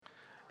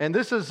And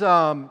this is,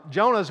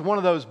 Jonah is one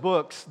of those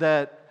books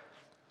that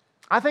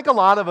I think a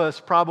lot of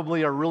us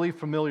probably are really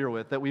familiar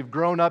with, that you've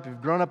grown up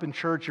in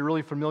church, you're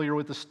really familiar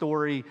with the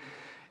story.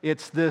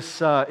 It's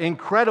this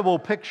incredible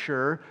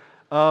picture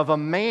of a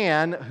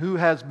man who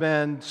has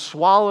been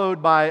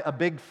swallowed by a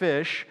big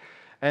fish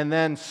and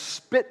then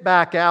spit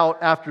back out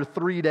after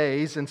 3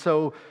 days. And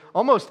so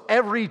almost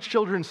every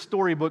children's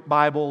storybook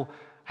Bible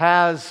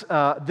has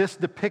this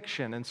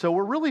depiction. And so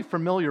we're really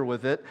familiar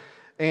with it.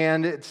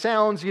 And it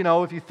sounds,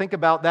 if you think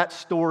about that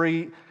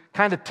story,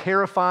 kind of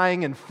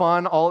terrifying and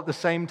fun all at the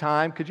same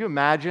time. Could you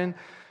imagine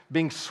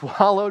being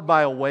swallowed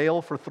by a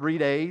whale for 3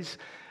 days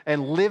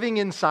and living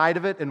inside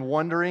of it and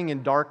wondering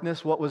in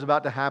darkness what was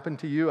about to happen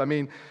to you? I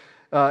mean,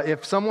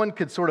 if someone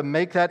could sort of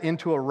make that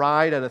into a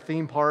ride at a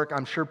theme park,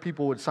 I'm sure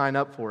people would sign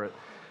up for it.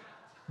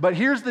 But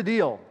here's the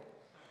deal.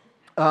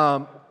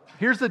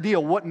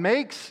 What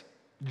makes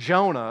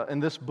Jonah in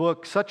this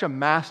book such a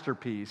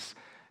masterpiece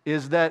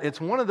is that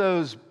it's one of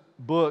those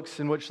books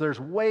in which there's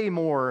way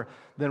more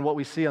than what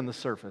we see on the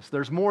surface.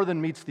 There's more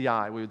than meets the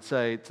eye, we would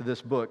say, to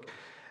this book.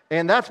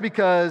 And that's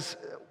because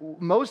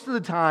most of the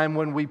time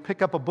when we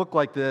pick up a book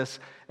like this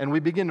and we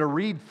begin to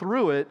read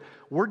through it,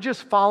 we're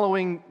just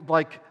following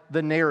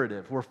the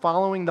narrative. We're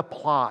following the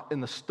plot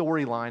and the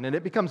storyline, and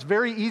it becomes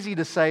very easy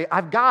to say,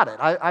 I've got it.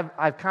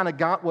 I've kind of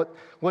got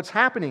what's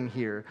happening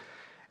here.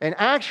 And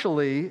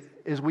actually,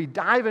 as we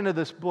dive into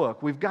this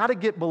book, we've got to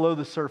get below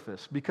the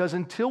surface, because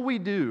until we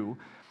do,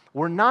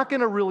 we're not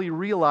going to really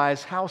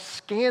realize how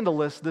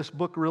scandalous this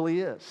book really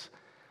is.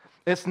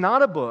 It's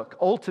not a book,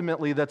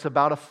 ultimately, that's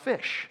about a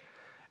fish.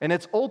 And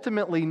it's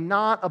ultimately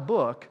not a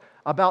book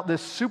about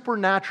this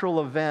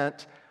supernatural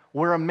event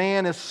where a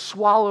man is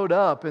swallowed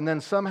up and then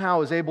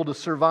somehow is able to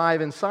survive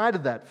inside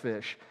of that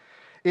fish.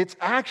 It's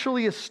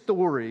actually a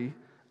story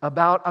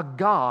about a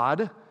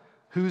God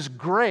whose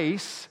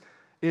grace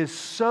is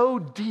so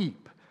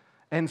deep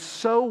and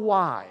so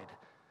wide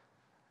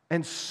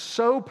and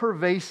so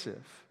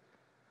pervasive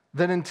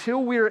that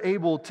until we are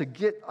able to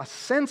get a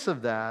sense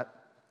of that,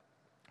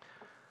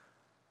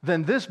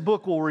 then this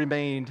book will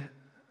remain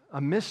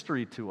a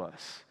mystery to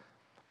us.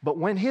 But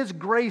when His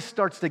grace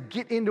starts to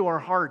get into our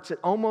hearts, it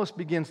almost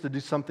begins to do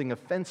something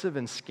offensive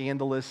and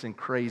scandalous and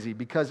crazy,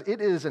 because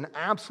it is an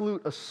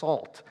absolute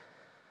assault,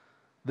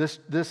 this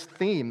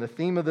theme, the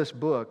theme of this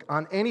book,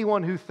 on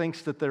anyone who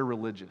thinks that they're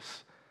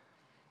religious.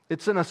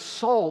 It's an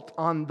assault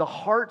on the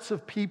hearts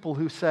of people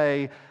who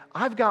say,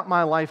 I've got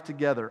my life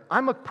together.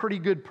 I'm a pretty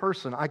good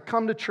person. I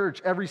come to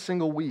church every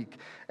single week.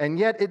 And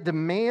yet it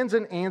demands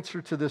an answer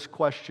to this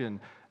question: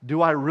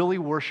 do I really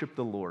worship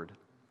the Lord?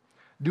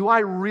 Do I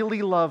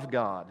really love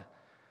God?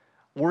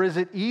 Or is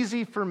it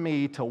easy for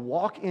me to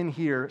walk in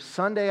here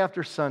Sunday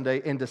after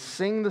Sunday and to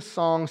sing the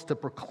songs to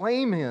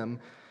proclaim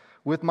Him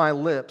with my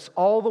lips,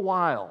 all the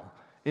while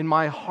in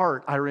my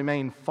heart I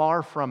remain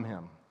far from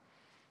Him?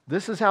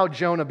 This is how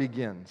Jonah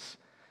begins.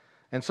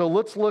 And so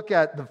let's look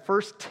at the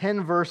first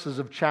 10 verses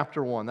of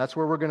chapter 1. That's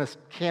where we're going to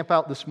camp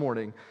out this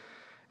morning.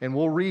 And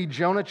we'll read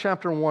Jonah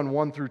chapter 1,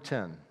 1 through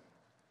 10.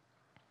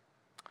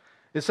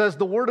 It says,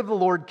 "The word of the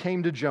Lord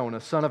came to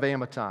Jonah, son of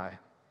Amittai.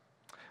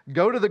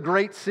 Go to the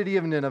great city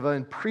of Nineveh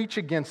and preach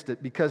against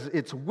it, because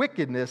its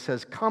wickedness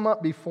has come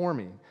up before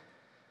me."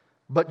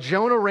 But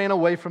Jonah ran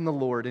away from the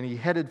Lord, and he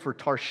headed for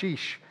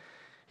Tarshish.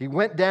 He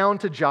went down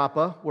to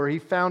Joppa, where he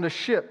found a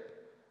ship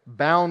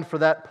bound for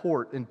that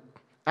port. And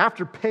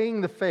after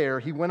paying the fare,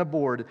 he went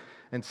aboard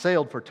and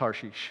sailed for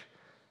Tarshish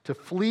to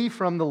flee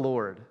from the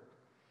Lord.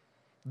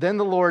 Then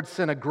the Lord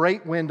sent a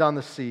great wind on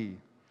the sea,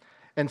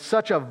 and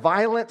such a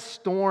violent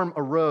storm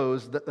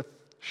arose that the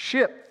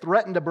ship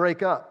threatened to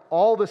break up.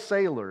 All the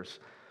sailors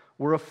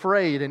were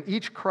afraid, and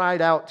each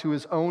cried out to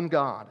his own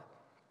God.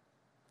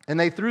 And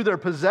they threw their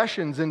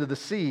possessions into the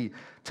sea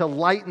to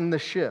lighten the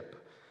ship.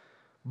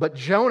 But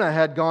Jonah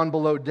had gone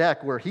below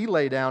deck, where he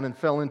lay down and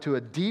fell into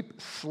a deep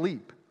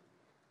sleep.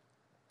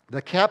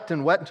 The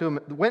captain went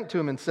to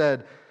him and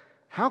said,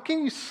 "How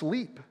can you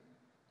sleep?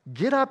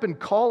 Get up and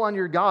call on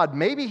your God.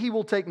 Maybe He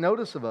will take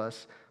notice of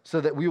us, so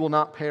that we will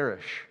not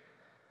perish."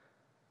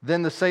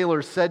 Then the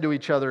sailors said to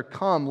each other,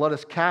 "Come, let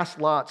us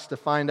cast lots to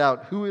find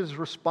out who is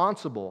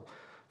responsible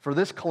for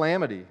this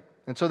calamity."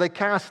 And so they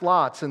cast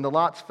lots, and the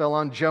lots fell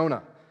on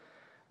Jonah.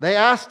 They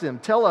asked him,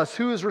 "Tell us,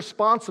 who is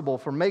responsible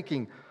for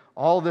making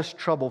all this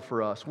trouble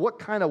for us? What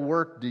kind of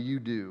work do you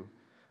do?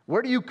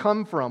 Where do you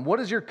come from? What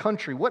is your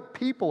country? What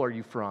people are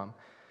you from?"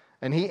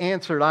 And he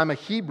answered, "I'm a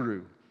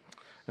Hebrew,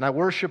 and I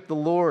worship the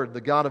Lord,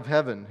 the God of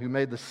heaven, who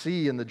made the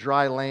sea and the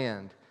dry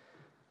land."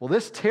 Well,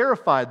 this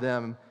terrified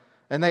them,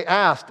 and they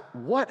asked,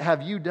 "What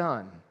have you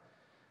done?"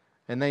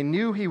 And they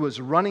knew he was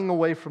running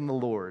away from the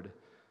Lord,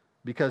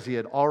 because he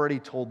had already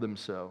told them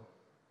so.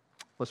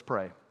 Let's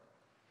pray.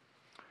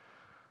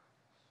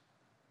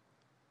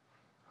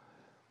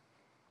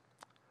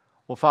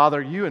 Well,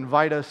 Father, you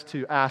invite us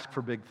to ask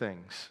for big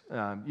things.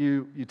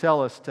 You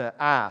tell us to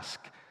ask,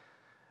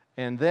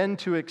 and then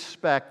to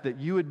expect that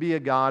you would be a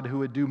God who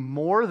would do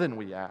more than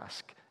we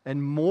ask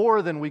and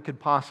more than we could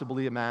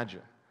possibly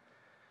imagine.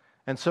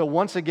 And so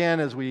once again,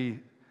 as we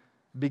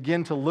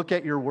begin to look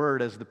at your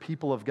word as the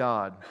people of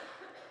God,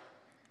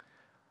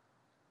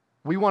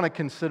 we want to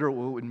consider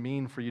what it would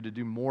mean for you to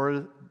do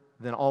more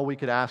than all we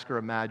could ask or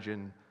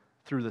imagine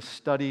through the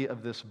study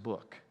of this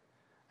book.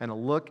 And a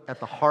look at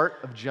the heart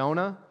of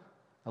Jonah,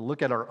 a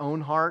look at our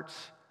own hearts,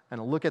 and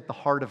a look at the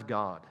heart of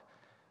God.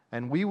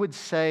 And we would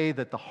say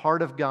that the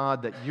heart of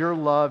God, that your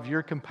love,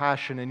 your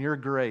compassion, and your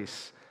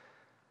grace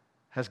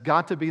has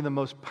got to be the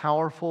most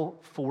powerful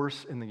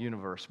force in the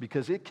universe,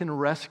 because it can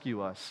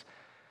rescue us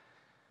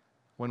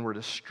when we're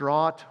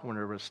distraught, when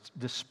we're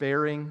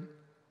despairing,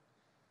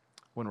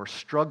 when we're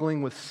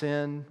struggling with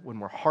sin,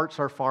 when our hearts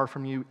are far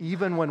from you,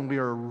 even when we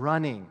are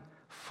running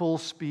full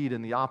speed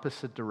in the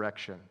opposite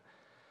direction.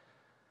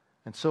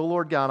 And so,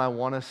 Lord God, I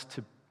want us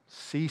to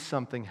see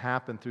something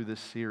happen through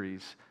this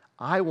series.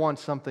 I want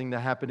something to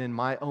happen in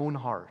my own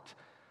heart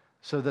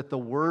so that the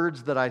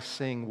words that I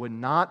sing would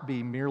not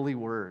be merely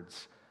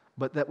words,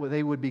 but that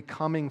they would be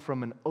coming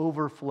from an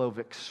overflow of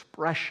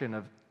expression,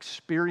 of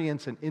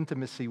experience and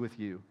intimacy with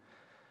you.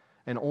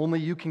 And only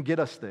you can get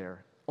us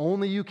there.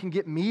 Only you can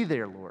get me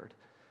there, Lord.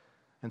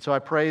 And so I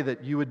pray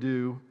that you would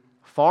do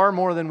far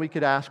more than we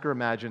could ask or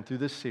imagine through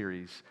this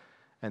series,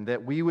 and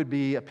that we would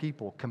be a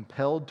people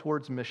compelled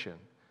towards mission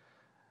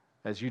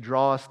as you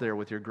draw us there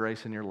with your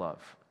grace and your love.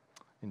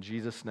 In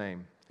Jesus'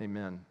 name,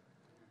 amen.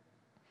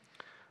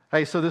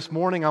 Hey, so this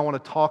morning I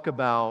want to talk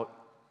about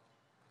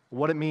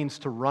what it means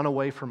to run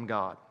away from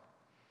God.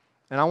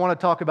 And I want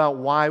to talk about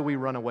why we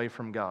run away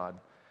from God.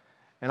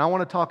 And I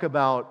want to talk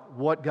about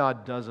what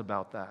God does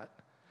about that.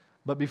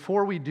 But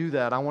before we do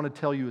that, I want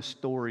to tell you a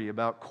story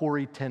about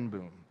Corrie ten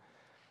Boom.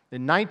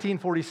 In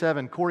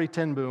 1947, Corrie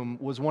ten Boom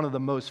was one of the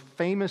most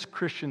famous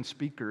Christian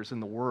speakers in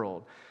the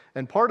world.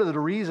 And part of the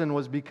reason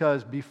was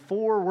because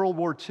before World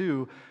War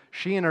II,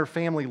 she and her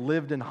family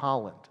lived in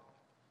Holland.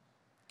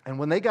 And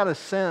when they got a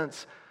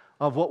sense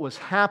of what was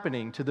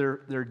happening to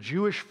their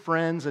Jewish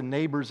friends and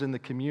neighbors in the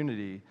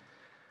community,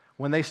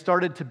 when they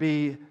started to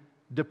be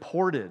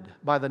deported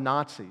by the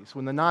Nazis,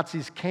 when the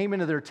Nazis came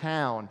into their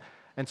town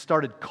and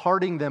started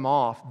carting them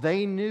off,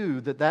 they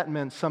knew that that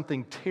meant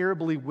something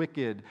terribly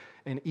wicked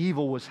and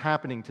evil was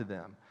happening to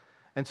them.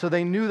 And so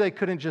they knew they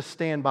couldn't just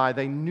stand by.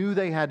 They knew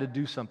they had to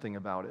do something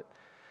about it.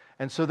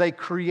 And so they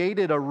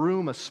created a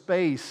room, a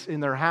space in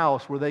their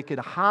house where they could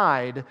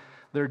hide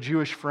their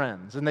Jewish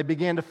friends. And they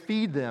began to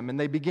feed them, and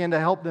they began to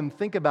help them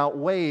think about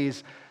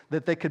ways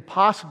that they could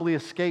possibly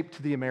escape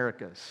to the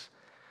Americas.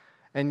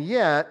 And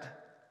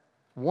yet,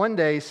 one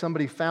day,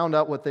 somebody found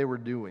out what they were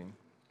doing.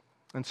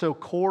 And so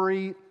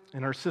Corrie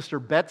and her sister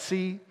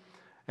Betsy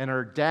and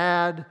her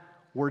dad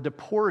were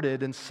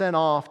deported and sent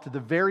off to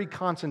the very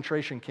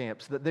concentration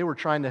camps that they were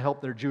trying to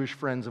help their Jewish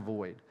friends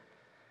avoid.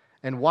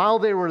 And while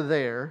they were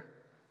there,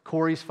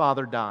 Corrie's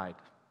father died,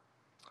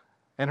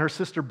 and her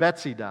sister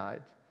Betsy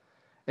died.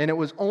 And it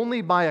was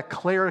only by a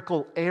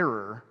clerical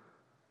error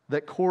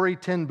that Corrie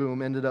ten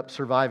Boom ended up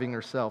surviving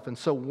herself. And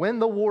so when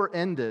the war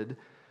ended,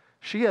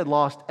 she had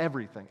lost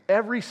everything,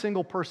 every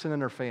single person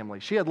in her family.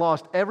 She had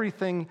lost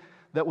everything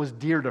that was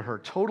dear to her,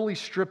 totally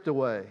stripped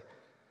away.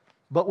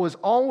 But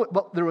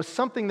there was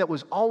something that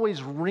was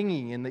always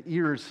ringing in the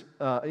ears,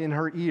 in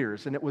her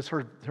ears, and it was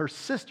her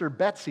sister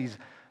Betsy's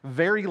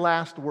very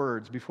last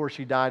words before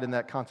she died in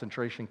that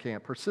concentration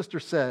camp. Her sister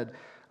said,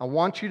 "I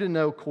want you to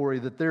know, Corrie,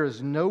 that there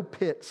is no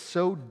pit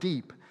so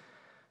deep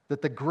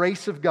that the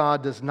grace of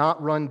God does not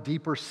run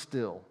deeper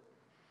still."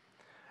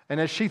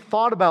 And as she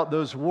thought about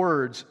those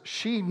words,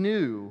 she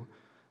knew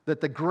that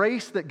the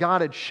grace that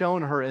God had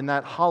shown her in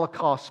that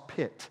Holocaust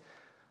pit,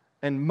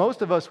 and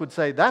most of us would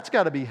say, that's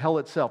got to be hell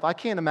itself. I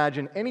can't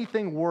imagine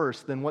anything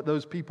worse than what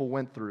those people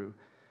went through.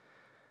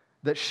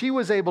 That she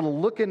was able to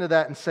look into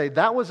that and say,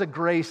 that was a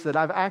grace that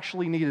I've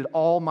actually needed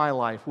all my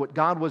life, what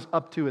God was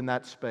up to in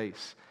that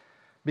space.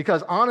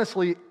 Because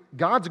honestly,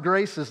 God's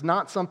grace is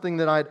not something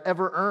that I'd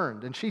ever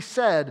earned. And she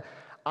said,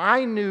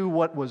 I knew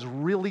what was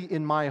really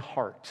in my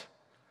heart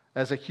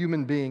as a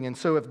human being. And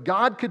so if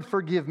God could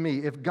forgive me,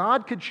 if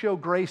God could show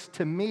grace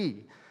to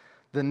me,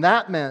 then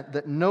that meant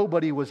that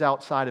nobody was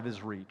outside of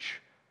his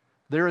reach.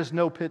 There is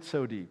no pit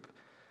so deep.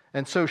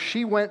 And so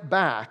she went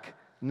back,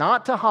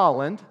 not to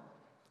Holland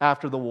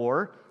after the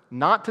war,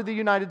 not to the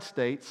United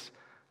States.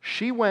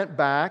 She went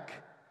back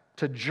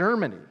to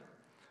Germany,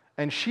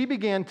 and she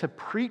began to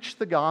preach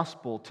the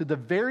gospel to the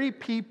very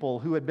people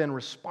who had been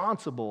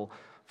responsible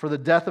for the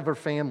death of her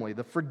family,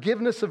 the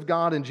forgiveness of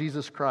God in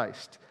Jesus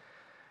Christ.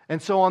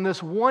 And so on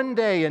this one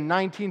day in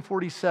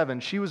 1947,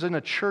 she was in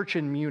a church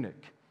in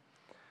Munich.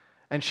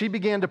 And she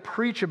began to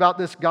preach about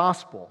this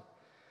gospel.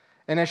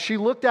 And as she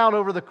looked out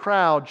over the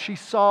crowd, she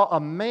saw a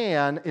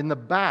man in the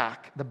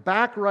back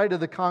right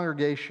of the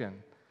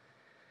congregation.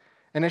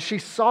 And as she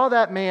saw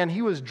that man,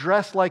 he was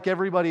dressed like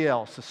everybody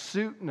else, a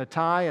suit and a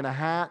tie and a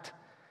hat.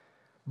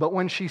 But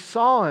when she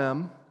saw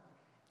him,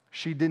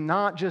 she did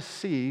not just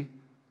see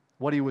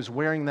what he was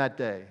wearing that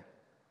day.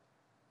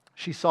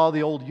 She saw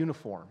the old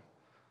uniform.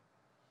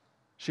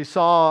 She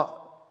saw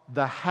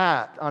the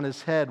hat on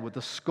his head with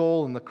the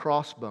skull and the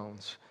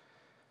crossbones.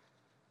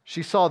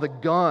 She saw the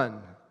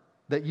gun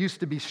that used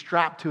to be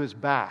strapped to his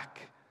back.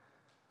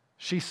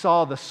 She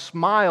saw the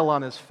smile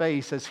on his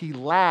face as he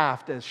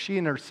laughed as she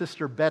and her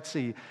sister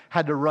Betsy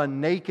had to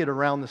run naked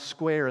around the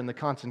square in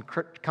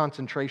the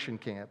concentration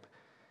camp.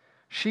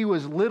 She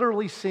was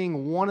literally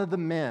seeing one of the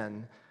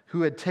men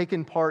who had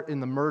taken part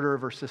in the murder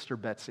of her sister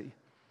Betsy.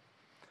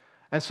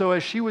 And so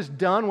as she was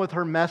done with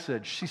her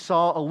message, she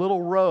saw a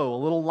little row, a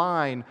little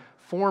line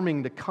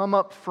forming to come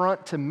up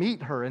front to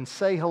meet her and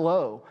say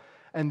hello.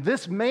 And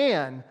this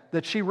man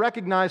that she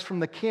recognized from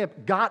the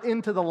camp got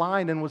into the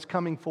line and was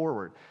coming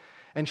forward.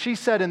 And she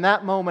said, in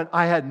that moment,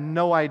 I had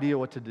no idea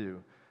what to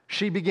do.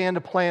 She began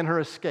to plan her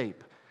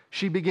escape.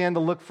 She began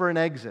to look for an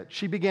exit.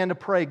 She began to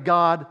pray,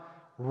 God,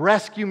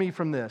 rescue me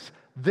from this.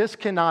 This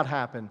cannot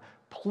happen.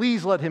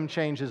 Please let him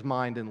change his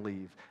mind and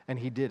leave. And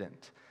he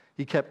didn't.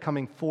 He kept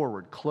coming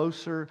forward,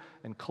 closer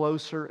and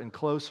closer and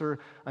closer,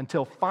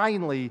 until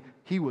finally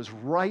he was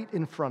right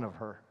in front of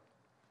her.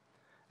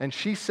 And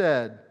she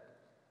said,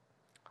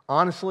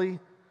 honestly,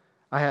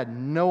 I had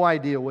no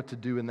idea what to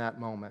do in that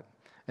moment.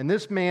 And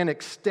this man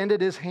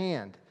extended his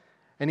hand,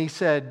 and he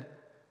said,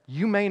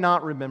 you may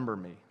not remember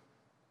me,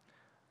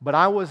 but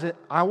I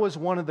was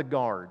one of the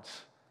guards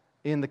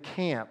in the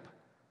camp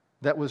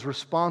that was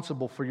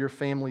responsible for your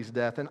family's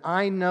death, and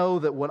I know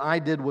that what I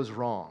did was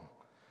wrong.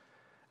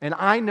 And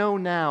I know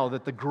now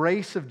that the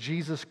grace of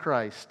Jesus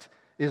Christ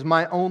is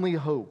my only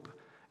hope,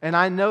 and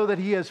I know that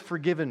he has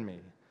forgiven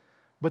me.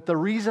 But the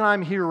reason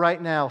I'm here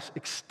right now,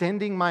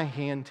 extending my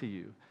hand to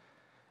you,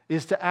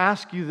 is to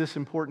ask you this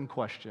important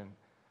question.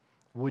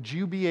 Would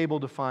you be able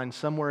to find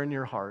somewhere in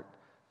your heart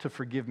to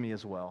forgive me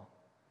as well?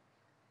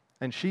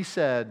 And she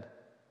said,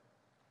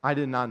 I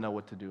did not know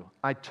what to do.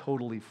 I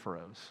totally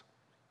froze.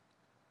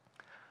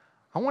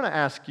 I want to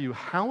ask you,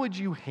 how would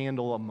you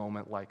handle a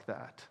moment like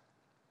that?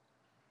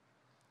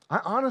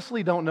 I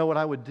honestly don't know what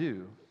I would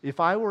do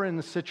if I were in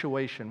a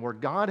situation where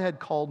God had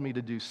called me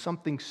to do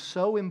something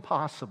so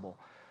impossible,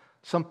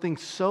 something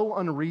so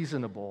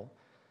unreasonable,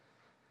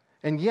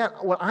 and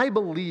yet what I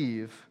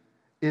believe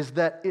is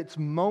that it's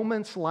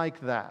moments like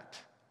that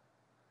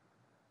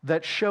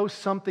that show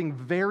something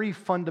very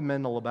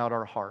fundamental about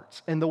our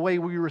hearts. And the way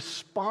we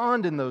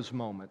respond in those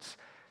moments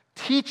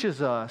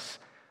teaches us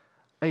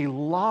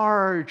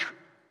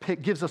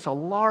gives us a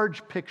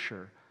large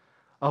picture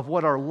of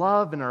what our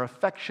love and our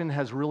affection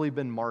has really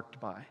been marked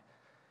by.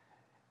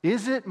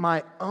 Is it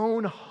my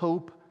own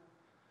hope?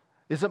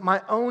 Is it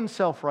my own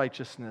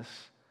self-righteousness?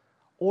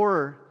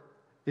 Or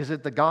is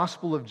it the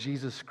gospel of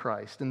Jesus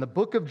Christ? And the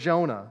book of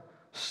Jonah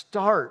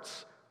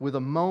starts with a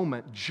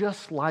moment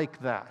just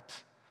like that.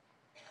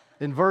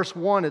 In verse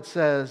 1 it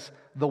says,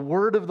 the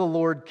word of the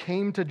Lord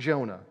came to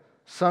Jonah,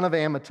 son of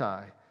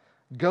Amittai.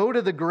 Go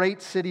to the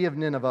great city of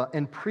Nineveh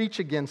and preach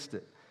against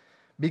it,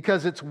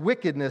 because its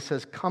wickedness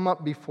has come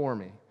up before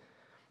me.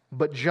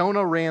 But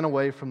Jonah ran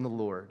away from the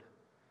Lord.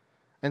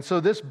 And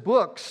so this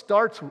book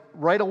starts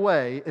right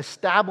away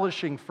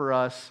establishing for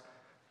us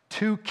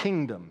two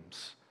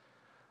kingdoms.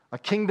 A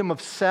kingdom of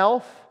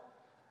self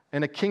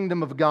and a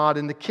kingdom of God.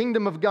 In the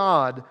kingdom of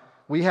God,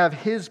 we have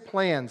his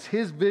plans,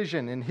 his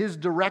vision, and his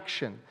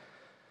direction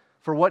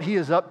for what he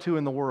is up to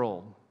in the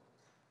world.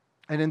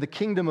 And in the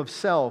kingdom of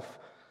self,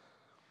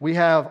 we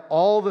have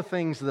all the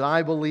things that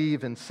I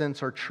believe and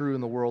sense are true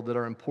in the world that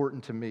are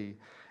important to me.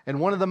 And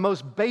one of the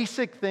most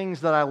basic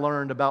things that I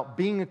learned about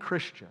being a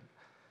Christian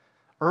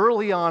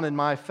early on in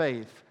my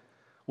faith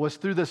was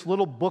through this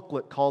little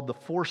booklet called The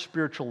Four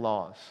Spiritual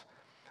Laws.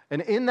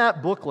 And in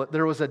that booklet,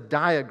 there was a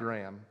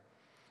diagram,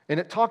 and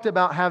it talked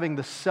about having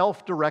the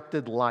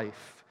self-directed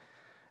life.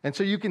 And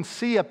so you can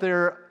see up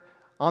there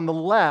on the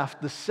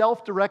left, the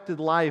self-directed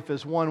life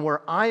is one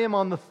where I am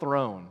on the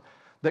throne,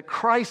 that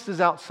Christ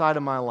is outside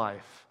of my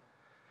life.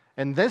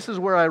 And this is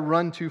where I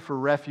run to for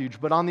refuge.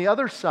 But on the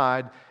other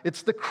side,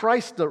 it's the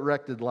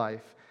Christ-directed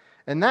life.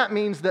 And that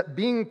means that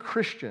being a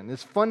Christian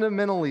is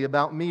fundamentally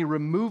about me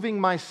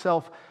removing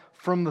myself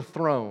from the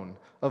throne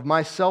of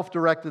my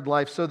self-directed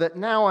life so that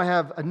now I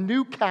have a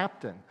new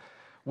captain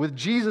with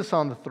Jesus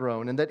on the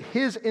throne, and that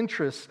his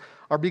interests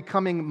are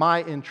becoming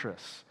my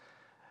interests,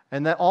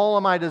 and that all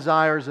of my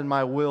desires and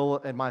my will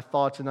and my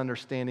thoughts and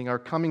understanding are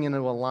coming into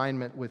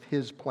alignment with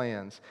his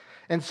plans.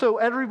 And so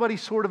everybody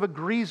sort of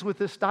agrees with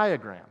this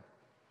diagram.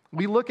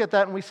 We look at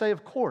that and we say,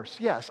 of course,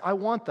 yes, I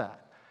want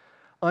that.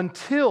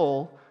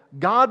 Until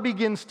God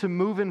begins to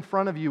move in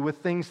front of you with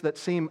things that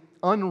seem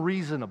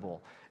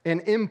unreasonable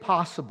and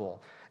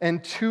impossible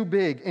and too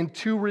big and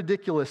too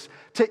ridiculous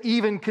to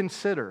even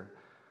consider.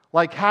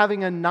 Like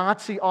having a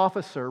Nazi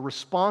officer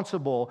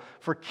responsible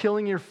for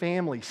killing your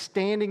family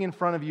standing in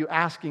front of you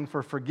asking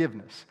for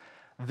forgiveness.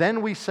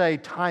 Then we say,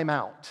 time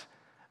out.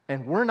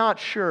 And we're not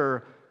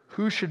sure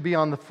who should be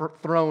on the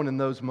throne in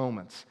those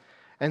moments.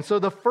 And so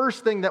the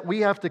first thing that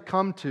we have to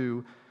come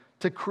to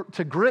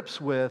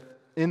grips with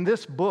in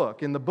this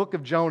book, in the book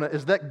of Jonah,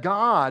 is that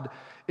God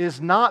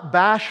is not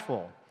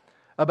bashful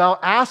about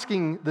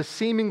asking the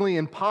seemingly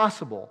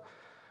impossible,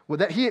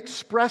 that he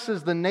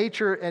expresses the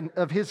nature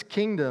of his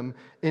kingdom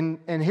and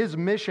his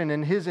mission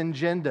and his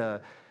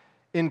agenda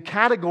in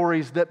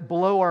categories that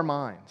blow our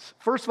minds.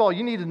 First of all,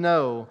 you need to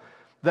know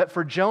that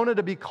for Jonah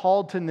to be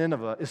called to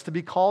Nineveh is to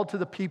be called to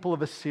the people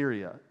of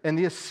Assyria. And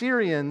the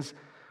Assyrians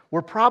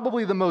were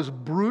probably the most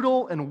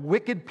brutal and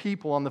wicked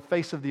people on the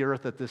face of the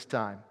earth at this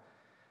time.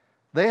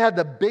 They had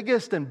the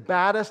biggest and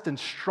baddest and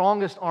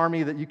strongest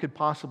army that you could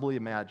possibly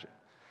imagine.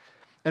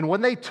 And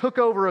when they took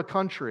over a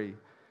country,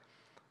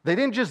 they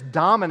didn't just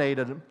dominate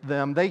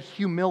them, they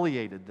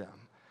humiliated them.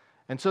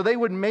 And so they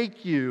would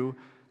make you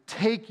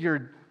take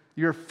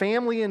your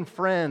family and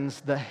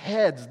friends, the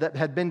heads that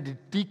had been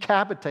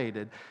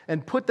decapitated,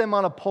 and put them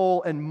on a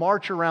pole and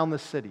march around the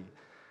city.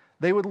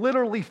 They would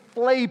literally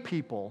flay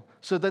people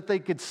so that they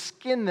could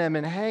skin them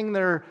and hang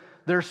their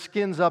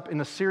skins up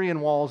in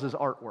Assyrian walls as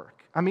artwork.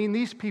 I mean,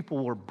 these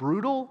people were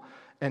brutal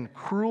and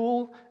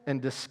cruel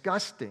and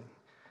disgusting.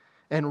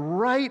 And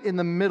right in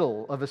the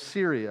middle of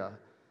Assyria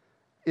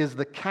is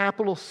the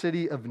capital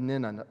city of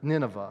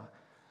Nineveh.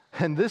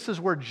 And this is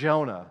where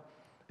Jonah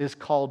is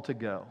called to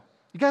go.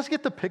 You guys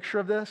get the picture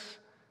of this?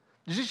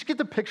 Did you just get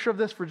the picture of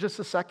this for just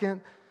a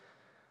second?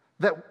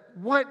 That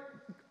what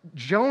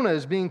Jonah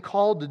is being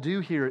called to do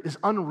here is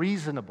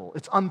unreasonable.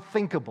 It's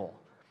unthinkable.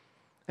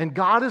 And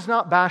God is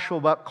not bashful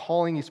about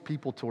calling his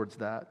people towards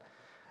that.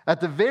 At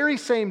the very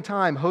same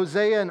time,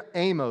 Hosea and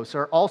Amos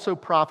are also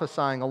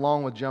prophesying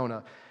along with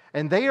Jonah.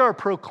 And they are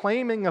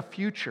proclaiming a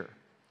future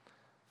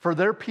for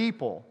their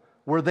people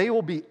where they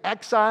will be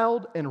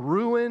exiled and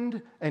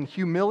ruined and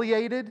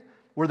humiliated,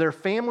 where their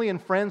family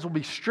and friends will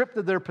be stripped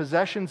of their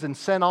possessions and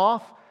sent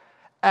off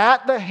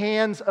at the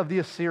hands of the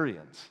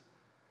Assyrians.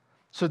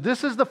 So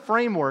this is the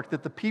framework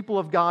that the people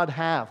of God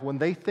have when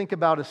they think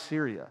about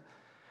Assyria.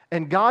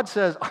 And God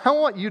says, I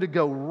want you to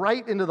go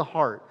right into the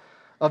heart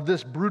of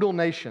this brutal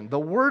nation. The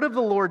word of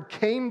the Lord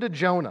came to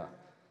Jonah,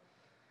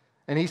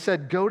 and he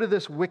said, go to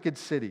this wicked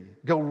city.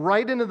 Go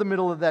right into the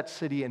middle of that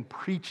city and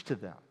preach to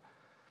them.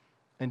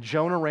 And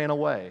Jonah ran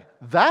away.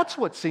 That's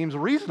what seems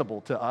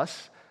reasonable to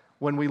us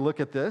when we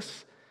look at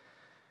this.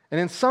 And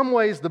in some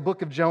ways, the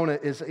book of Jonah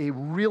is a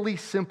really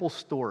simple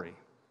story.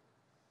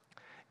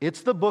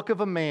 It's the book of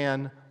a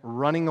man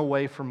running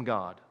away from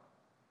God.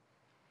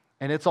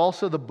 And it's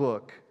also the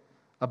book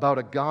about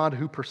a God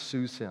who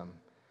pursues him.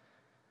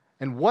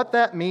 And what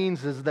that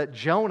means is that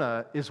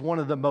Jonah is one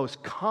of the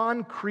most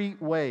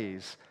concrete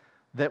ways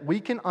that we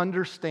can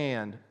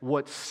understand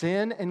what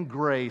sin and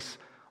grace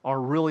are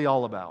really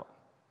all about.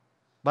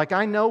 Like,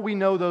 I know we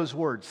know those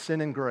words, sin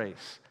and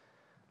grace.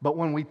 But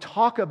when we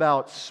talk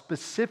about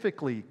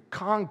specifically,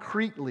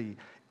 concretely,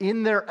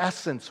 in their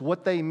essence,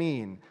 what they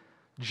mean,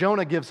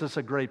 Jonah gives us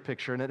a great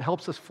picture, and it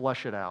helps us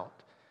flesh it out.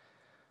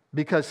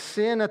 Because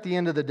sin, at the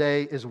end of the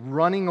day, is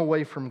running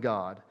away from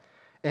God.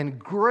 And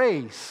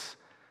grace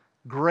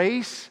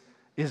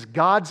is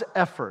God's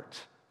effort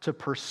to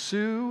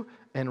pursue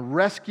and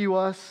rescue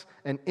us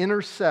and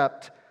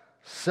intercept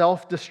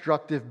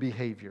self-destructive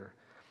behavior.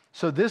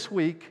 So this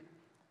week,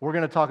 we're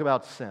going to talk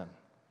about sin.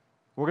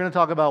 We're going to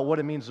talk about what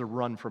it means to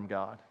run from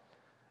God.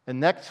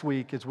 And next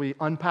week, as we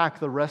unpack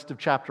the rest of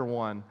chapter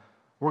 1,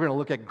 we're going to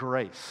look at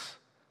grace.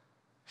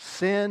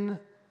 Sin,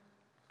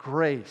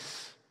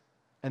 grace,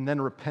 and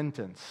then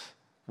repentance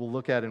we'll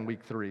look at in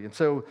week 3. And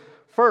so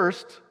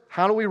first,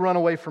 how do we run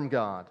away from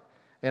God?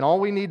 And all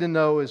we need to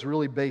know is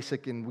really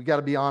basic, and we got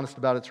to be honest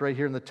about it. It's right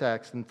here in the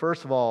text. And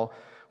first of all,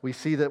 we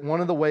see that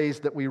one of the ways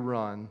that we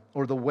run,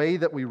 or the way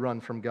that we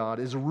run from God,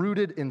 is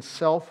rooted in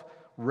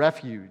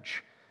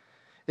self-refuge.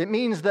 It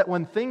means that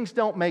when things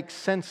don't make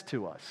sense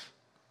to us,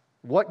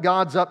 what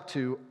God's up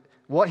to,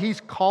 what he's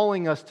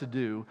calling us to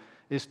do,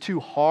 is too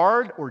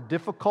hard or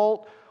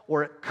difficult,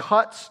 or it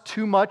cuts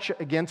too much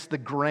against the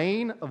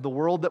grain of the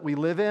world that we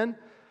live in,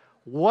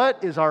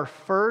 what is our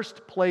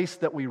first place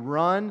that we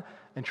run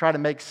and try to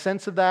make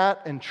sense of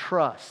that and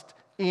trust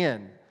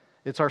in?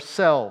 It's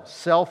ourselves,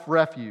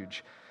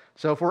 self-refuge.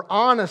 So if we're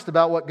honest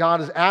about what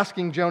God is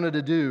asking Jonah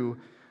to do,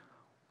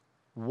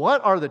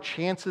 what are the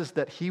chances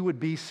that he would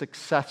be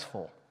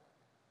successful?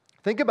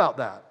 Think about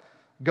that.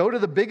 Go to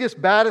the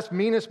biggest, baddest,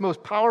 meanest,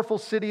 most powerful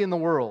city in the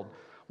world.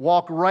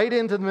 Walk right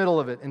into the middle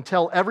of it and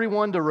tell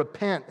everyone to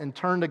repent and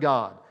turn to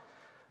God.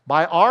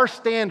 By our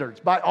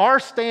standards,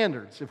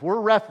 if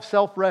we're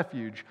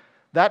self-refuge,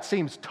 that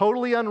seems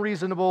totally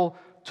unreasonable,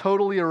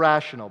 totally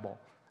irrational.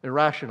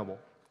 Irrational?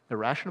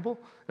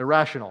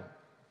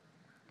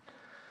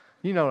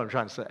 You know what I'm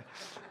trying to say.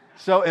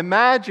 So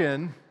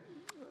imagine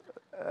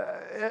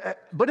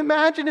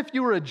if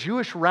you were a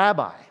Jewish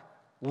rabbi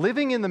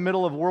living in the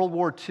middle of World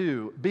War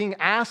II, being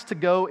asked to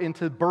go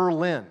into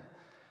Berlin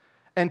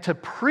and to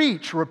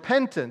preach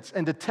repentance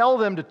and to tell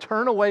them to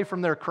turn away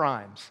from their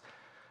crimes.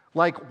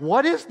 Like,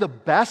 what is the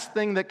best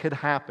thing that could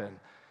happen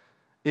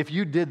if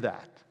you did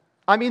that?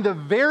 I mean, the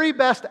very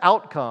best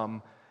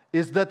outcome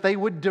is that they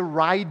would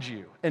deride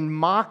you and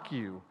mock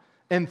you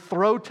and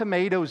throw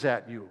tomatoes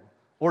at you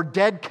or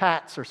dead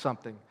cats or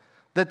something.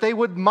 That they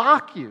would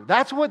mock you.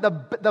 That's what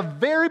the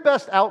very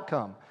best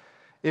outcome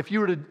if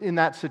you were in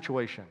that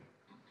situation.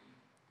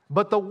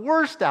 But the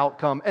worst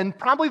outcome, and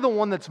probably the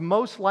one that's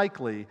most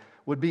likely,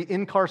 would be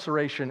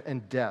incarceration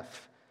and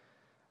death.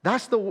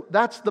 That's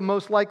the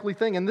most likely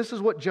thing, and this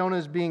is what Jonah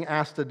is being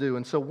asked to do.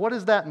 And so what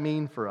does that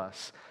mean for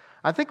us?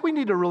 I think we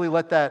need to really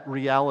let that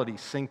reality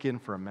sink in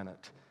for a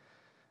minute.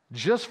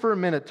 Just for a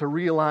minute, to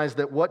realize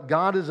that what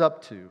God is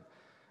up to,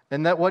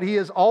 and that what He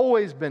has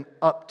always been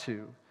up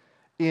to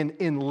in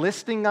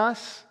enlisting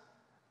us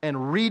and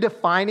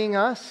redefining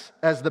us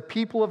as the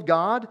people of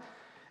God,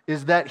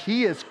 is that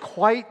He is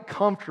quite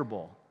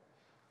comfortable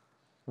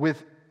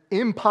with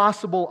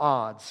impossible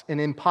odds, an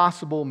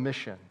impossible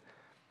mission.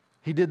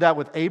 He did that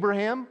with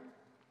Abraham.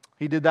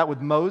 He did that with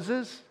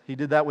Moses. He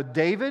did that with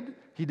David.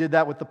 He did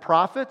that with the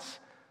prophets.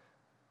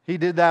 He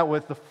did that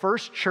with the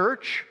first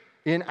church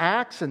in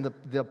Acts and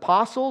the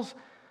apostles.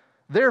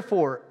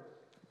 Therefore,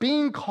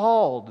 being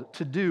called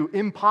to do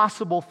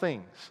impossible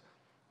things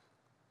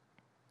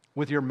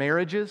with your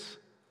marriages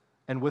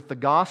and with the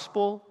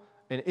gospel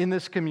and in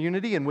this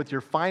community and with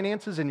your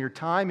finances and your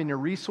time and your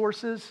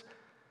resources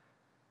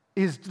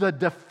is the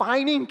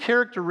defining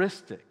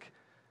characteristic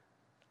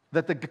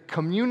that the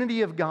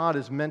community of God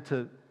is meant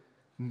to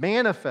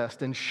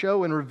manifest and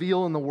show and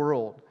reveal in the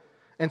world.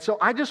 And so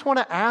I just want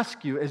to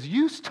ask you, as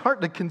you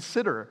start to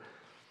consider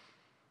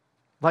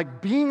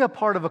like being a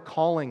part of a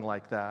calling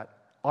like that,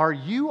 are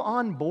you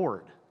on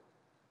board?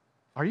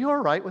 Are you all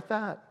right with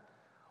that?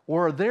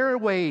 Or are there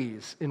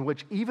ways in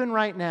which even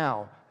right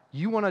now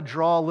you want to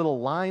draw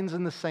little lines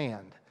in the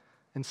sand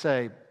and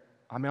say,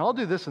 I'll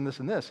do this and this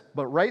and this,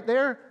 but right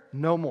there,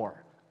 no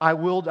more. I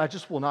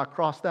just will not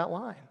cross that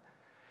line.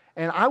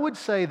 And I would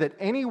say that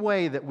any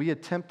way that we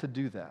attempt to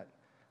do that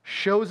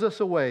shows us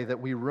a way that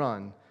we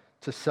run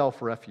to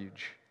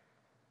self-refuge.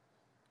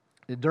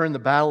 During the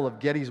Battle of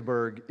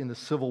Gettysburg in the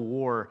Civil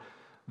War,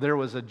 there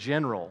was a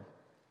general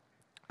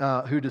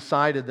who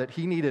decided that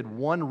he needed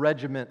one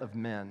regiment of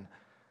men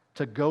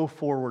to go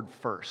forward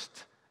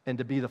first and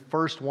to be the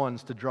first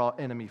ones to draw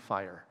enemy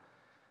fire.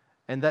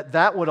 And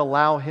that would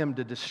allow him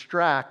to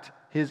distract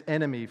his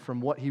enemy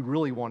from what he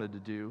really wanted to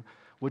do,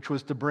 which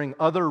was to bring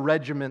other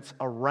regiments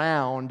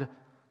around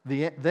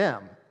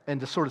them and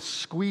to sort of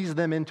squeeze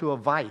them into a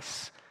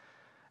vice.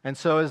 And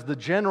so as the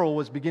general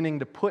was beginning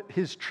to put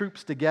his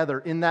troops together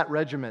in that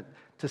regiment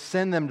to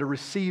send them to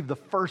receive the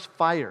first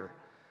fire,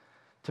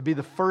 to be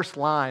the first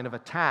line of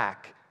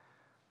attack,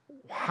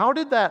 how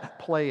did that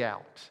play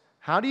out?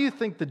 How do you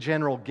think the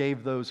general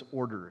gave those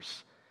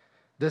orders?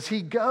 Does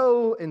he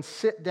go and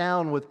sit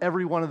down with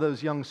every one of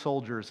those young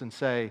soldiers and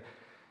say,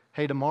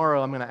 hey,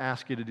 tomorrow I'm going to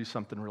ask you to do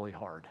something really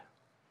hard.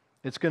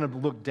 It's going to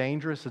look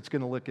dangerous. It's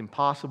going to look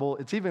impossible.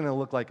 It's even going to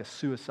look like a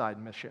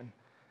suicide mission.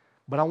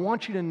 But I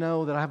want you to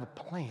know that I have a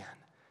plan.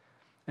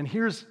 And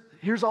here's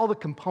all the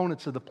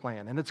components of the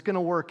plan. And it's going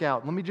to work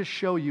out. Let me just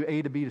show you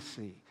A to B to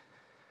C.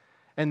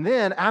 And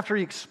then after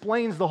he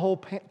explains the whole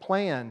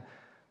plan,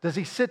 does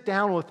he sit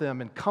down with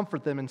them and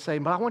comfort them and say,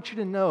 but I want you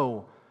to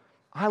know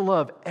I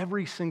love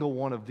every single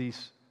one of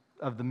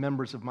the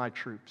members of my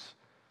troops,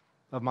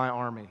 of my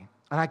army.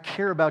 And I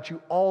care about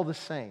you all the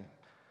same.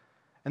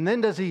 And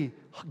then does he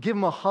give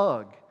them a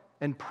hug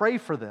and pray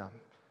for them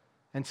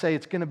and say,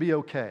 it's going to be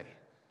okay.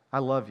 I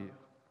love you.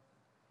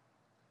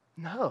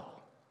 No.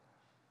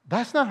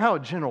 That's not how a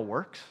general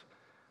works.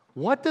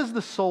 What does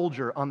the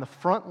soldier on the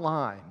front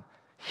line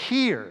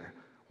hear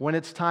when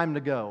it's time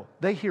to go?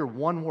 They hear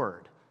one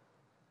word.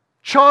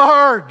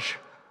 Charge!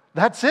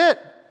 That's it.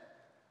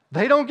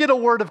 They don't get a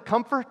word of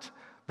comfort.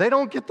 They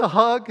don't get the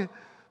hug.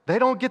 They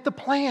don't get the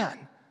plan.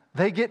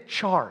 They get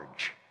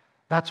charge.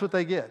 That's what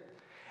they get.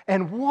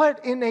 And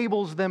what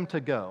enables them to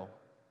go?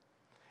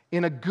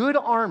 In a good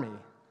army,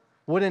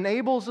 what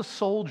enables a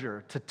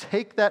soldier to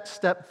take that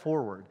step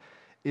forward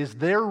is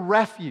their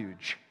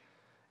refuge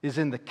is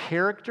in the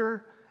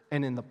character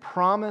and in the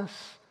promise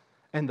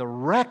and the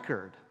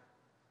record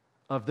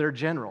of their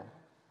general.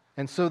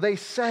 And so they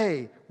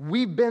say,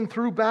 we've been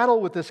through battle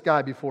with this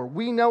guy before.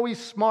 We know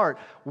he's smart.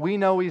 We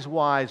know he's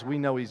wise. We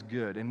know he's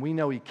good. And we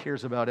know he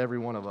cares about every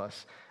one of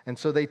us. And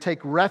so they take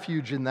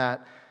refuge in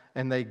that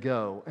and they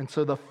go. And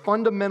so the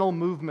fundamental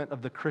movement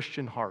of the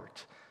Christian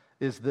heart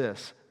is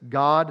this: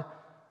 God,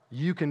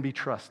 you can be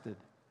trusted.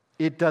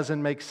 It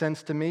doesn't make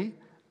sense to me.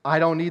 I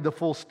don't need the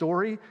full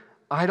story.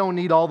 I don't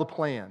need all the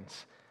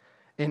plans.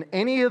 In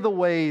any of the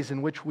ways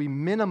in which we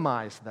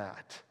minimize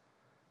that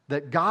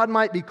God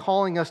might be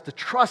calling us to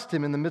trust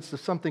Him in the midst of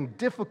something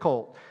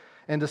difficult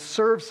and to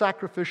serve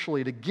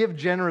sacrificially, to give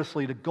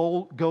generously, to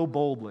go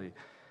boldly,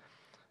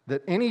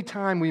 that any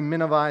time we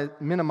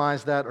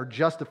minimize that or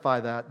justify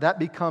that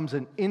becomes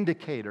an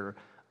indicator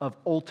of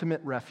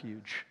ultimate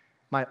refuge.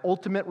 My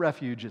ultimate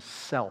refuge is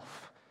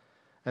self.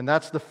 And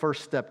that's the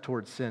first step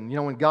towards sin. You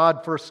know, when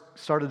God first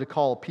started to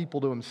call people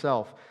to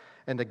Himself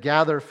and to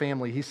gather a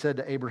family, He said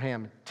to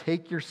Abraham,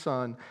 take your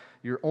son,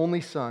 your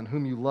only son,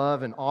 whom you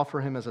love, and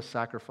offer him as a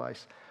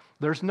sacrifice.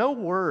 There's no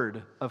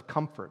word of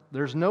comfort.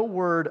 There's no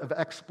word of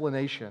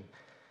explanation.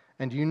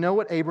 And do you know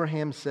what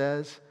Abraham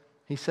says?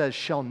 He says,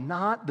 shall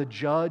not the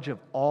judge of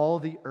all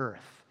the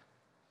earth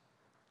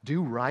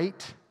do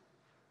right?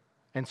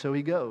 And so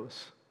he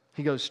goes.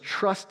 He goes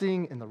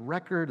trusting in the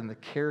record and the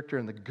character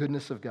and the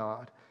goodness of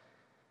God.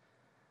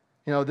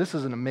 You know, this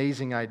is an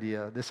amazing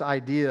idea. This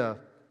idea,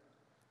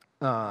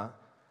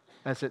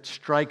 as it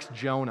strikes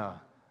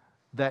Jonah,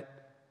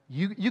 that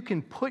you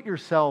can put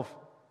yourself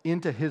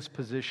into his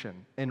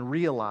position and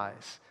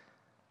realize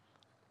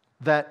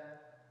that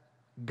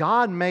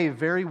God may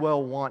very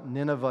well want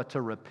Nineveh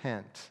to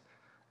repent,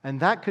 and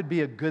that could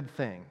be a good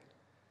thing.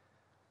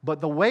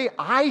 But the way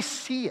I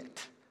see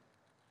it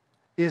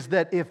is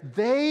that if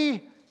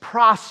they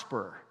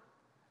prosper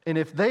and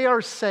if they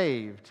are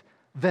saved,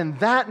 then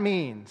that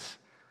means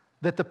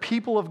that the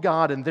people of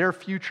God and their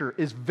future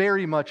is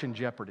very much in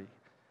jeopardy.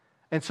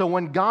 And so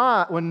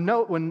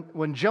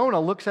when Jonah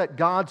looks at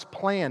God's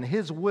plan,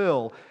 his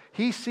will,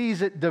 he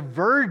sees it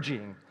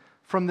diverging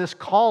from this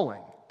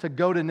calling to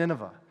go to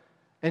Nineveh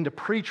and to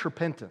preach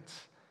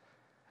repentance.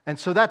 And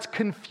so that's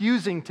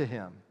confusing to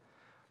him.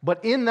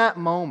 But in that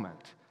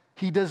moment,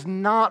 he does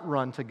not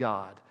run to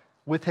God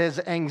with his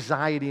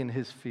anxiety and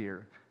his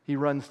fear. He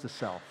runs to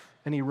self,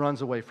 and he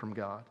runs away from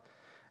God.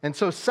 And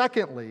so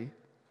secondly,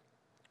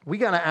 we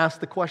got to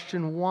ask the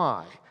question,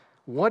 why?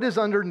 What is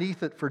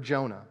underneath it for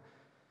Jonah?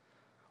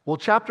 Well,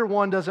 chapter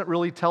 1 doesn't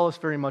really tell us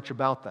very much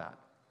about that.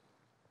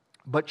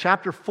 But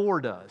chapter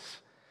 4 does.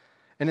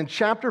 And in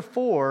chapter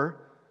 4,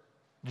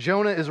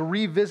 Jonah is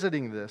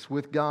revisiting this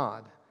with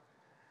God.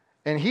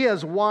 And he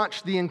has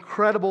watched the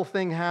incredible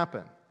thing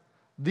happen.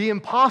 The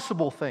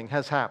impossible thing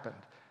has happened.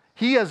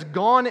 He has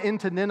gone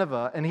into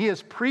Nineveh and he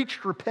has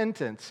preached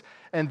repentance,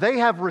 and they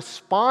have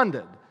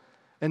responded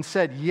and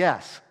said,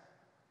 yes,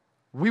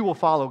 we will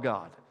follow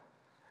God.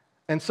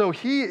 And so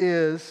he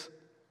is,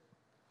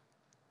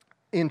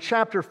 in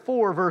chapter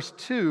 4, verse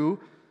 2,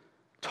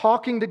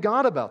 talking to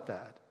God about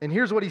that. And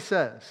here's what he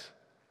says.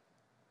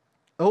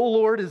 "O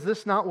Lord, is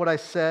this not what I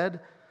said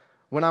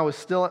when I was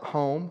still at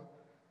home?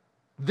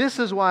 This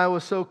is why I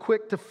was so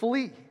quick to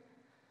flee.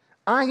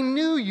 I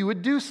knew you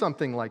would do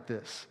something like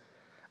this.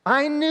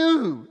 I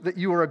knew that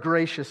you are a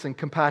gracious and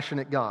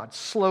compassionate God,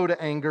 slow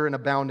to anger and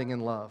abounding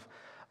in love,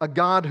 a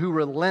God who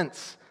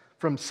relents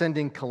from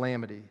sending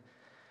calamity."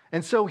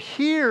 And so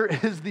here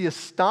is the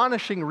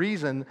astonishing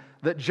reason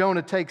that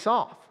Jonah takes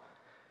off.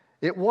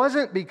 It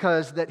wasn't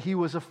because that he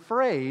was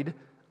afraid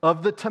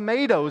of the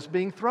tomatoes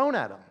being thrown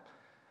at him.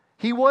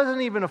 He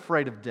wasn't even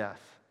afraid of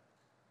death.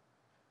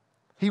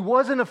 He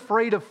wasn't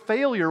afraid of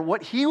failure.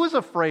 What he was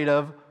afraid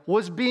of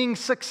was being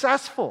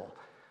successful,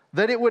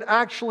 that it would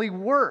actually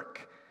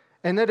work,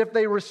 and that if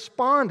they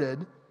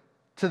responded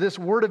to this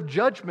word of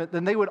judgment,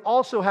 then they would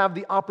also have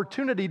the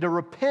opportunity to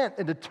repent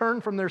and to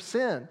turn from their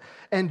sin.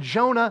 And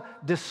Jonah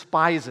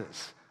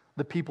despises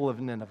the people of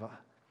Nineveh.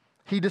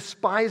 He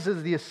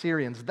despises the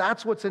Assyrians.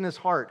 That's what's in his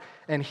heart.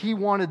 And he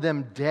wanted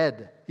them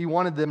dead. He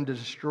wanted them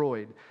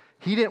destroyed.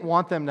 He didn't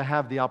want them to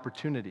have the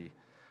opportunity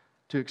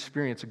to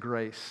experience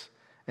grace.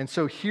 And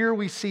so here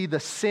we see the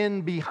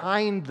sin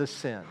behind the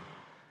sin.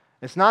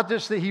 It's not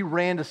just that he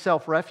ran to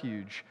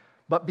self-refuge,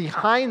 but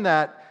behind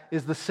that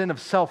is the sin of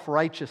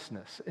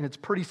self-righteousness, and it's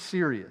pretty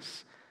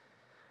serious.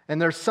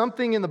 And there's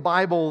something in the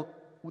Bible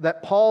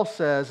that Paul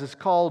says is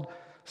called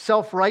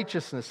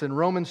self-righteousness in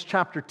Romans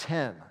chapter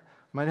 10. I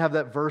might have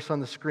that verse on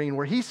the screen,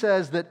 where he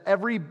says that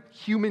every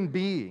human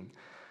being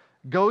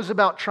goes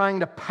about trying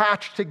to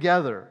patch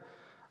together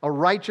a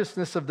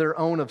righteousness of their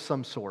own of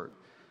some sort.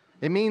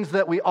 It means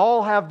that we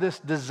all have this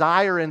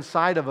desire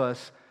inside of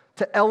us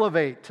to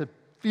elevate, to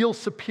feel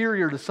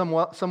superior to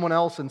someone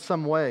else in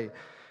some way.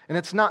 And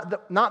it's not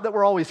that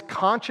we're always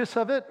conscious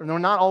of it, and we're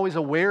not always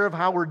aware of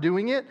how we're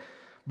doing it,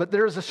 but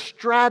there's a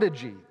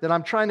strategy that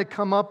I'm trying to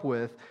come up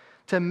with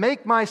to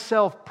make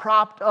myself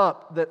propped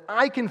up, that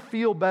I can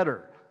feel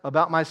better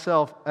about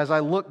myself as I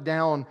look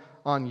down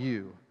on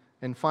you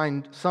and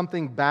find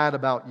something bad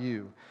about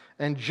you.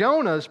 And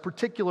Jonah's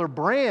particular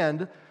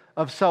brand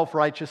of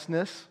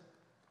self-righteousness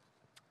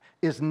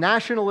is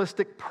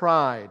nationalistic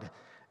pride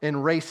and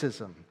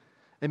racism.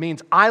 It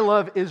means, I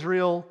love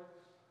Israel,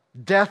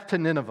 death to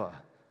Nineveh.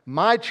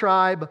 My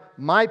tribe,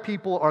 my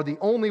people are the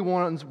only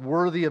ones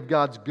worthy of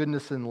God's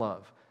goodness and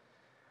love.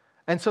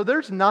 And so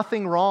there's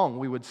nothing wrong,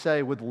 we would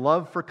say, with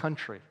love for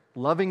country,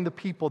 loving the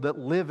people that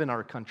live in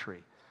our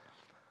country.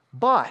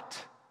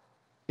 But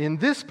in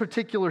this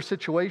particular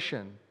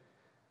situation,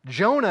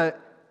 Jonah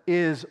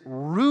is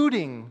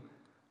rooting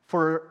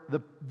for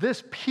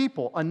this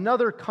people,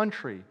 another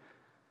country,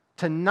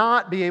 to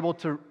not be able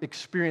to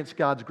experience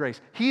God's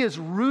grace. He is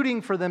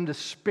rooting for them to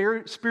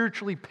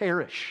spiritually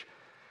perish.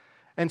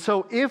 And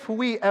so if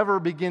we ever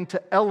begin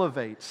to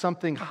elevate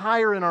something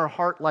higher in our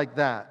heart like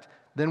that,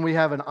 then we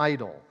have an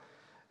idol.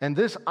 And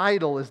this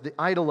idol is the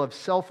idol of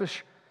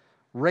selfish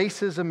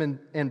racism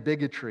and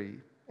bigotry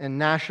and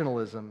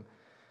nationalism.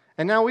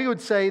 And now we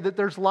would say that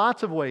there's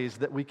lots of ways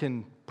that we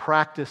can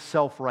practice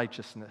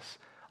self-righteousness.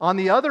 On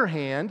the other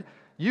hand,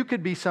 you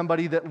could be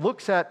somebody that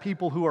looks at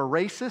people who are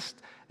racist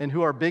and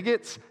who are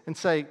bigots and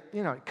say,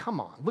 come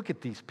on, look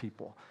at these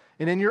people.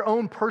 And in your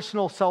own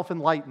personal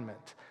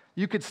self-enlightenment,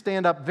 you could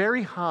stand up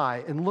very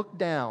high and look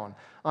down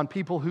on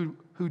people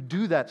who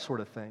do that sort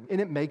of thing.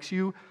 And it makes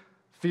you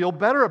feel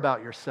better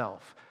about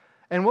yourself.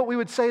 And what we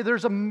would say,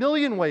 there's a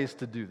million ways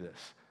to do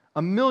this.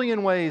 A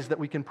million ways that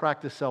we can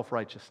practice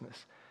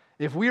self-righteousness.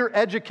 If we are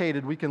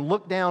educated, we can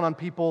look down on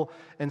people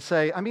and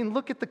say,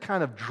 look at the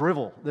kind of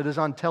drivel that is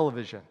on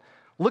television.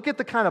 Look at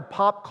the kind of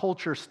pop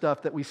culture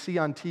stuff that we see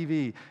on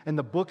TV and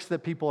the books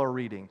that people are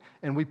reading.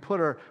 And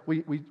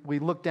we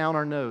look down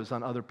our nose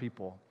on other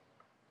people.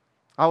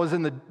 I was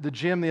in the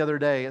gym the other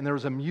day, and there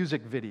was a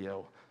music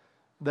video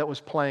that was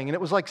playing, and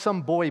it was like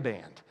some boy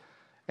band.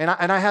 And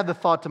I had the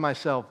thought to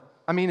myself,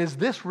 is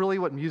this really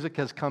what music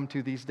has come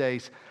to these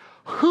days?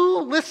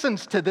 Who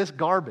listens to this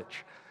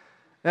garbage?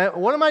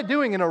 What am I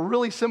doing in a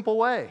really simple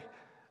way?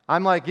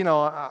 I'm like,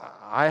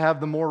 I have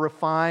the more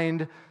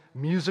refined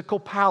musical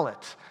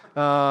palate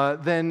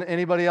than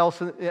anybody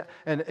else.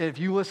 And if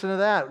you listen to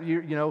that,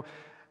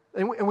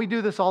 and we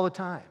do this all the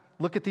time.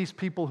 Look at these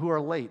people who are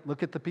late.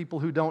 Look at the people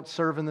who don't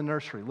serve in the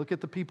nursery. Look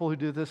at the people who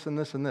do this and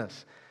this and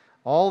this.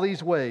 All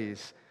these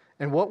ways.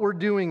 And what we're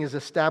doing is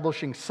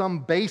establishing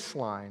some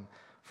baseline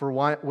for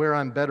where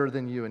I'm better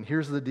than you. And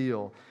here's the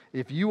deal.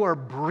 If you are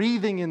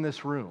breathing in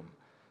this room,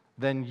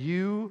 then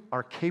you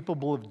are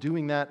capable of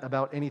doing that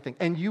about anything.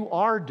 And you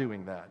are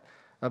doing that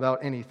about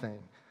anything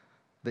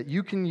that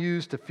you can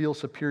use to feel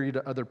superior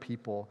to other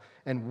people.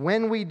 And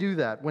when we do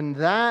that, when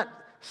that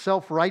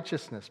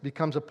self-righteousness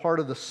becomes a part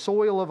of the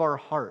soil of our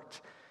heart,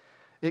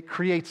 it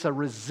creates a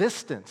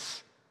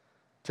resistance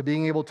to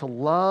being able to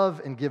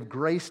love and give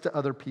grace to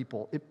other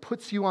people. It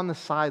puts you on the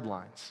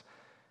sidelines.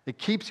 It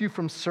keeps you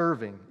from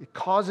serving. It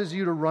causes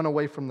you to run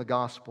away from the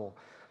gospel.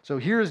 So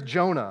here's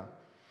Jonah,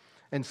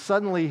 and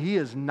suddenly he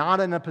is not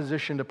in a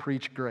position to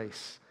preach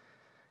grace.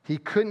 He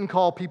couldn't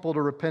call people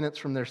to repentance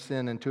from their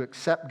sin and to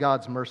accept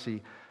God's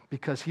mercy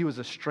because he was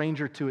a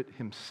stranger to it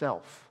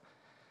himself.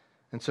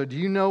 And so do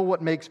you know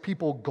what makes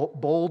people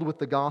bold with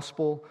the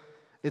gospel?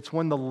 It's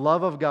when the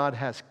love of God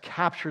has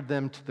captured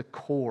them to the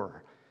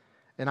core.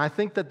 And I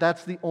think that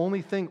that's the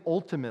only thing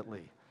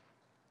ultimately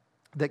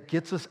that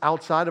gets us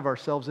outside of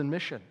ourselves in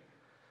mission.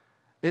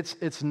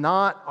 It's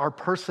not our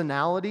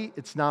personality,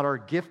 it's not our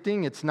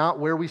gifting, it's not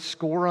where we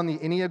score on the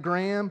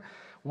Enneagram.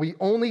 We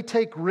only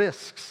take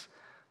risks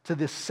to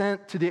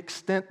the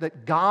extent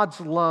that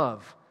God's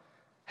love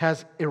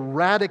has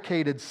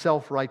eradicated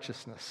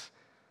self-righteousness.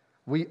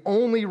 We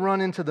only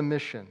run into the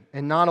mission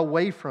and not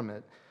away from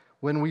it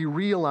when we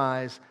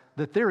realize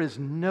that there is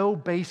no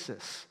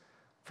basis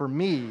for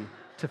me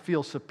to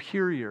feel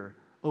superior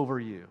over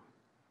you.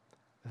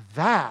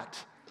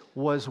 That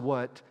was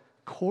what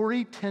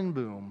Corrie ten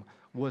Boom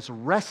was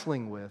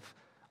wrestling with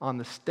on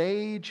the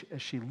stage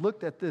as she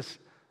looked at this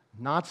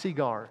Nazi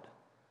guard.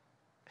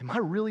 Am I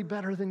really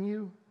better than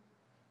you?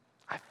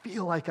 I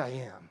feel like I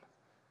am,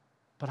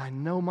 but I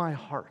know my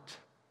heart,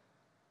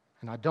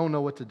 and I don't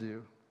know what to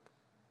do.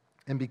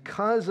 And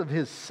because of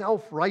his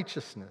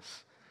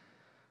self-righteousness,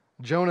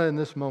 Jonah in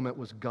this moment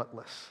was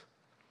gutless.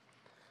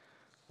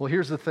 Well,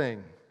 here's the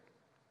thing.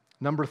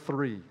 Number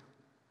 3,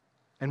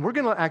 and we're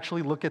going to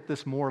actually look at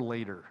this more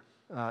later.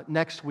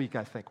 Next week,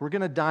 I think. We're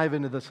going to dive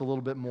into this a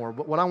little bit more.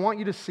 But what I want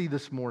you to see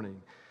this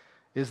morning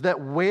is that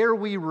where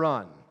we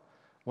run,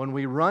 when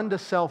we run to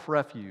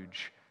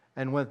self-refuge,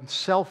 and when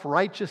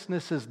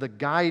self-righteousness is the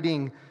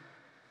guiding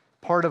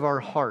part of our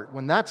heart,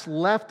 when that's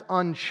left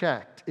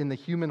unchecked in the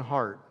human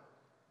heart,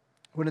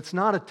 when it's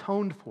not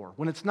atoned for,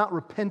 when it's not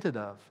repented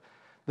of,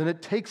 then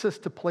it takes us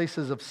to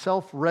places of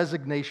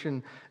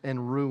self-resignation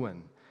and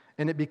ruin.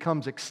 And it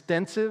becomes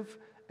extensive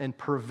and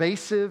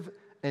pervasive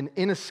and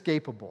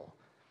inescapable.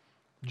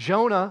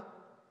 Jonah,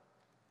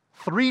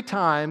 3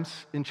 times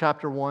in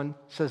chapter 1,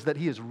 says that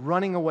he is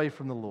running away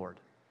from the Lord.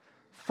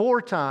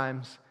 4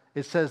 times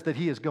it says that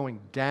he is going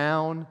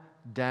down,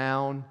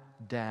 down,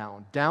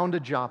 down, down to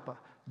Joppa,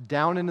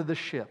 down into the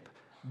ship,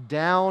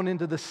 down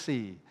into the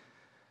sea,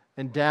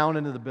 and down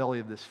into the belly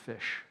of this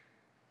fish.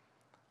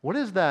 What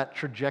is that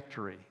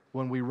trajectory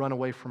when we run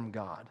away from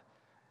God?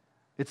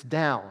 It's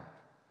down.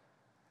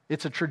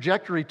 It's a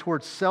trajectory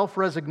towards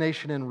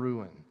self-resignation and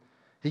ruin.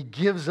 He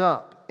gives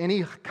up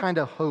any kind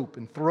of hope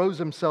and throws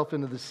himself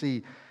into the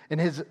sea.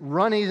 And his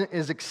running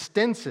is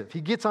extensive.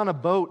 He gets on a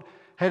boat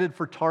headed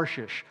for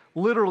Tarshish,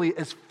 literally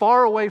as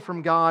far away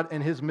from God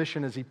and his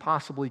mission as he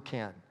possibly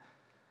can.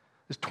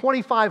 It's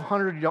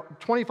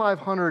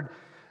 2,500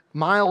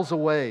 miles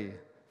away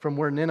from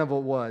where Nineveh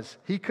was.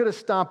 He could have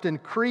stopped in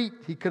Crete.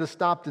 He could have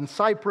stopped in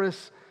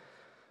Cyprus.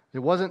 It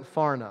wasn't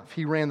far enough.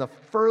 He ran the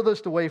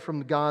furthest away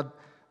from God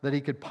that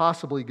he could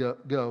possibly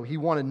go. He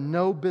wanted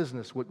no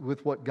business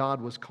with what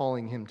God was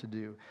calling him to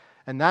do.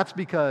 And that's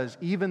because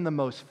even the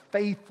most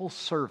faithful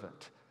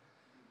servant,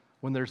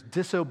 when there's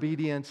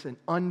disobedience and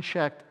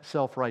unchecked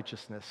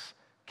self-righteousness,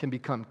 can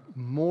become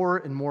more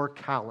and more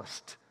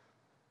calloused.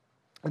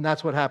 And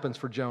that's what happens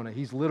for Jonah.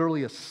 He's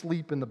literally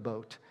asleep in the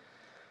boat,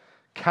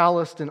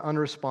 calloused and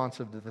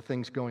unresponsive to the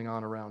things going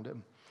on around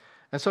him.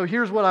 And so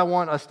here's what I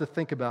want us to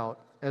think about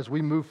as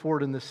we move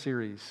forward in this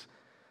series.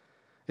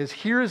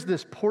 Here is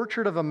this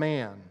portrait of a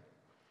man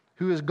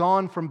who has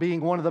gone from being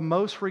one of the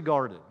most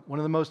regarded, one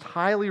of the most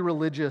highly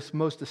religious,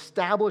 most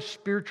established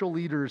spiritual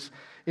leaders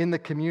in the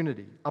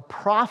community, a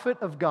prophet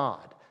of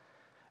God,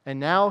 and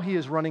now he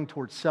is running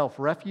towards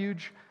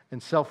self-refuge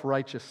and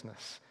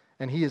self-righteousness.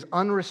 And he is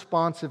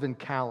unresponsive and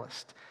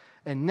calloused.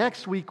 And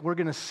next week, we're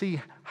going to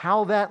see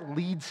how that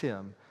leads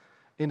him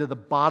into the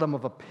bottom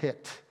of a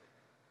pit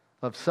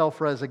of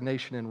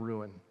self-resignation and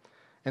ruin.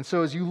 And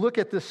so as you look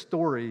at this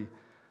story,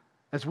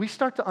 as we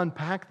start to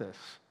unpack this,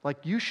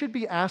 like you should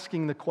be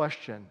asking the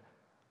question,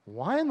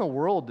 why in the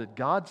world did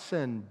God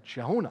send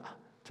Jonah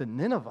to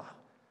Nineveh?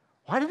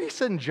 Why did he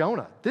send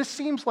Jonah? This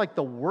seems like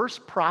the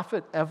worst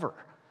prophet ever.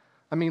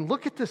 I mean,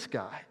 look at this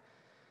guy.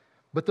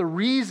 But the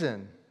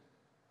reason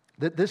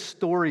that this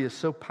story is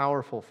so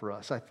powerful for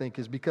us, I think,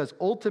 is because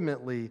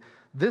ultimately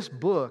this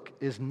book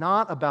is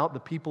not about the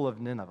people of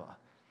Nineveh.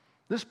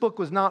 This book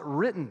was not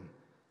written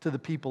to the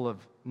people of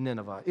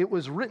Nineveh. It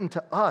was written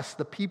to us,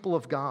 the people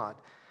of God.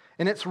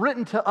 And it's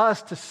written to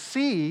us to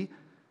see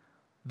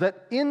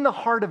that in the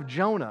heart of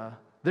Jonah,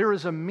 there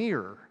is a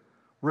mirror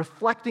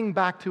reflecting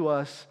back to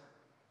us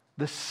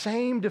the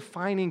same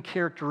defining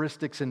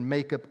characteristics and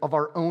makeup of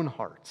our own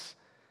hearts.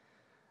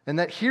 And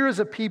that here is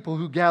a people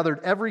who gathered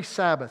every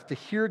Sabbath to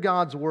hear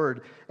God's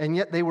word, and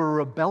yet they were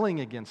rebelling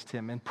against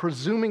him and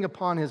presuming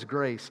upon his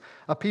grace.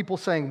 A people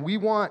saying, we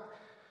want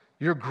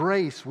your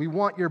grace, we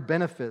want your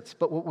benefits,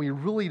 but what we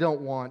really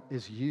don't want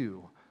is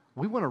you.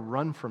 We want to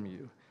run from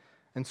you.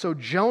 And so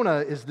Jonah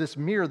is this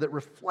mirror that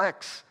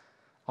reflects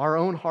our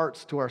own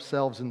hearts to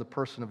ourselves in the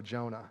person of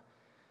Jonah.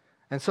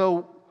 And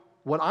so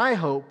what I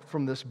hope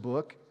from this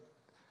book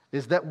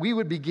is that we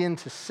would begin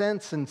to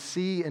sense and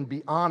see and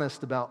be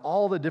honest about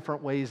all the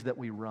different ways that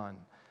we run.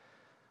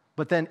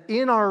 But then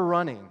in our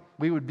running,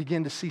 we would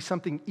begin to see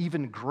something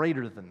even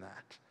greater than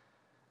that.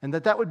 And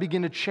that would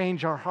begin to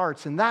change our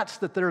hearts. And that's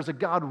that there's a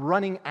God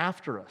running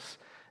after us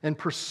and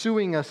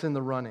pursuing us in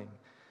the running.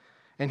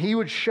 And he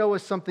would show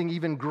us something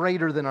even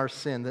greater than our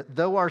sin, that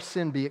though our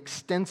sin be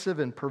extensive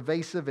and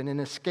pervasive and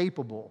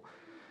inescapable,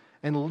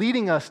 and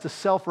leading us to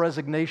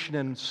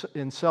self-resignation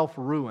and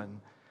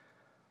self-ruin,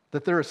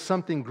 that there is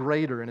something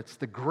greater, and it's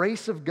the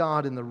grace of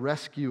God in the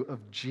rescue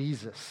of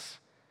Jesus.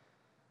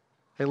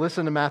 Hey,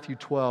 listen to Matthew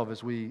 12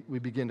 as we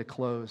begin to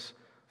close.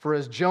 For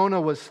as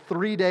Jonah was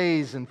 3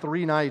 days and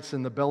 3 nights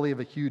in the belly of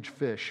a huge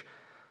fish,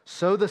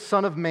 so the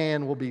Son of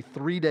Man will be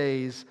 3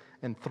 days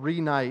and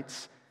 3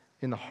 nights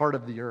in the heart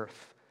of the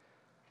earth.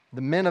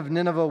 The men of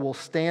Nineveh will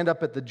stand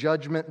up at the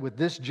judgment with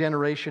this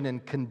generation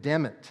and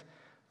condemn it,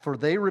 for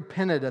they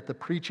repented at the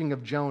preaching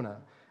of Jonah,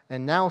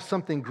 and now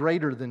something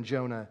greater than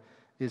Jonah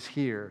is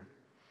here.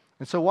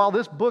 And so while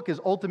this book is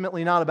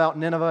ultimately not about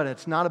Nineveh, and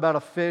it's not about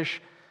a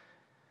fish,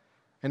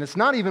 and it's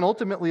not even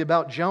ultimately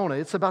about Jonah,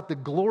 it's about the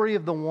glory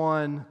of the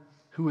one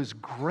who is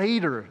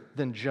greater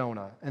than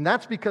Jonah. And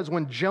that's because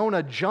when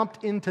Jonah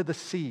jumped into the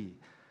sea,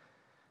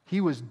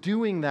 he was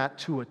doing that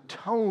to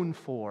atone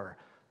for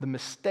the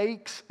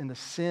mistakes and the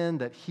sin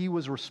that he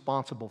was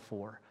responsible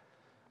for.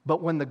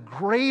 But when the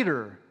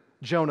greater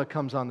Jonah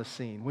comes on the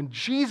scene, when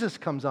Jesus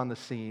comes on the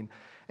scene,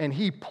 and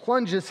he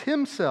plunges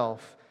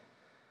himself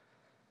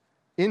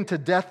into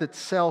death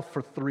itself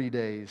for 3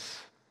 days,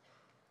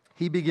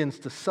 he begins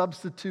to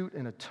substitute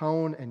and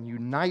atone and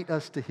unite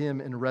us to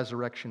him in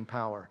resurrection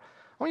power.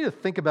 I want you to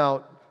think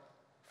about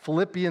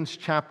Philippians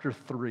chapter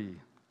 3.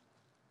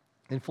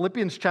 In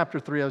Philippians chapter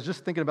 3, I was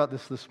just thinking about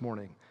this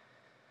morning.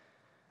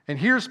 And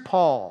here's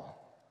Paul,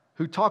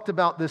 who talked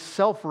about this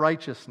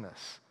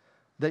self-righteousness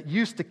that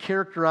used to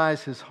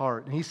characterize his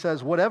heart. And he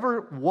says,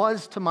 whatever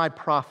was to my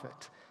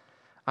profit,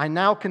 I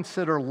now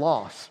consider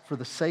loss for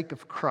the sake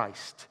of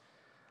Christ.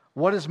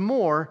 What is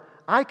more,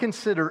 I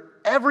consider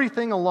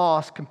everything a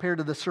loss compared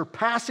to the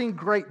surpassing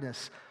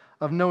greatness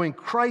of knowing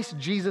Christ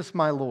Jesus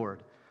my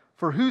Lord,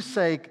 for whose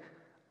sake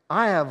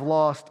I have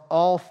lost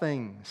all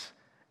things,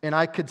 and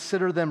I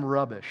consider them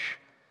rubbish.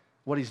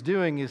 What he's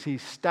doing is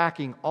he's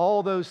stacking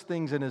all those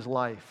things in his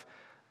life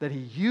that he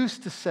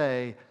used to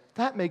say,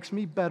 that makes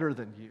me better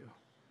than you.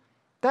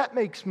 That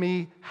makes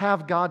me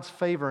have God's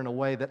favor in a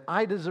way that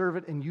I deserve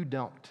it and you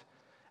don't.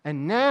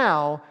 And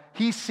now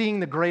he's seeing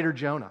the greater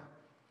Jonah.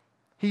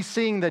 He's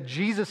seeing that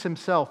Jesus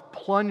himself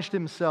plunged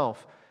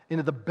himself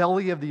into the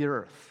belly of the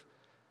earth,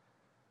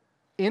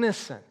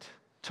 innocent,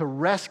 to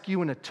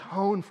rescue and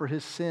atone for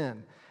his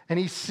sin. And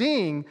he's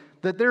seeing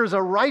that there's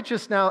a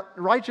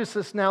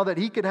righteousness now that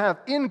he could have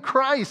in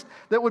Christ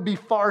that would be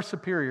far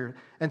superior.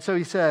 And so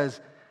he says,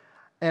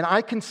 and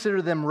I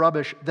consider them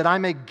rubbish that I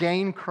may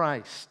gain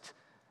Christ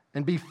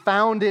and be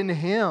found in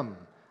him,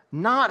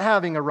 not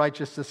having a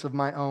righteousness of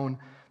my own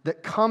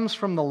that comes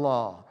from the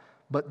law,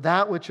 but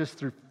that which is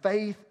through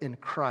faith in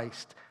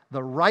Christ,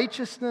 the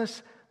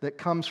righteousness that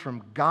comes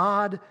from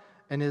God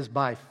and is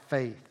by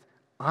faith.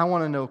 I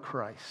want to know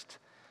Christ.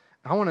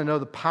 I want to know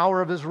the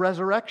power of his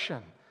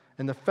resurrection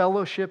and the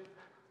fellowship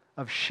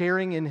of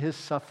sharing in his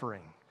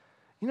suffering.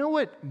 You know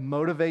what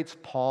motivates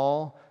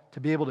Paul to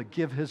be able to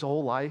give his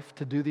whole life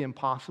to do the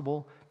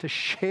impossible, to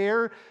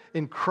share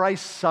in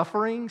Christ's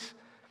sufferings?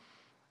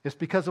 It's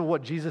because of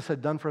what Jesus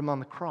had done for him on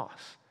the cross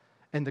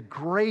and the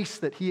grace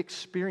that he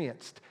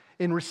experienced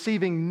in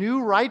receiving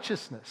new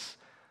righteousness.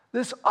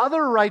 This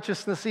other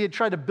righteousness he had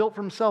tried to build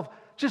for himself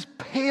just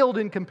paled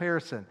in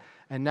comparison.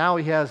 And now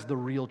he has the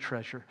real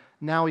treasure.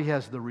 Now he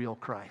has the real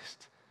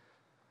Christ.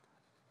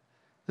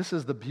 This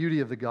is the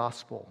beauty of the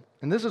gospel.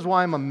 And this is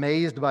why I'm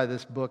amazed by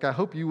this book. I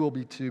hope you will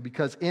be too,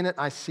 because in it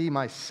I see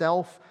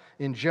myself.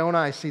 In Jonah,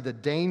 I see the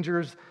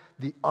dangers,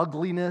 the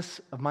ugliness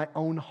of my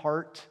own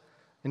heart.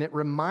 And it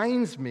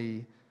reminds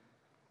me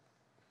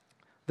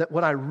that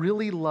what I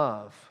really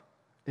love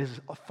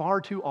is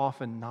far too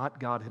often not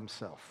God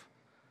himself.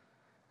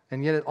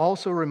 And yet it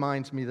also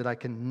reminds me that I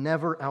can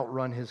never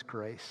outrun his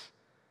grace.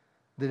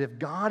 That if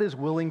God is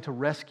willing to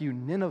rescue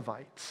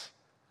Ninevites,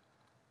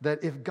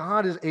 that if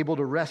God is able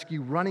to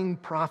rescue running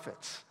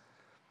prophets,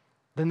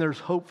 then there's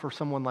hope for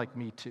someone like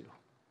me too.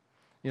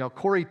 You know,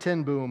 Corrie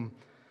ten Boom,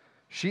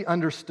 she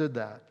understood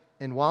that.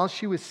 And while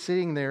she was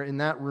sitting there in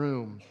that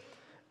room,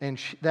 and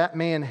that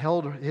man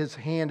held his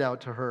hand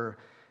out to her,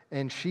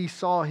 and she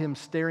saw him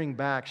staring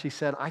back, she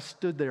said, I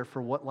stood there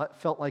for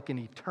what felt like an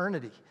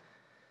eternity.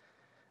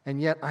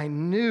 And yet I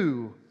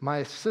knew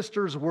my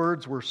sister's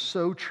words were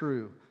so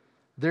true.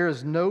 There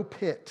is no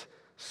pit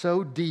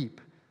so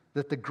deep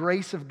that the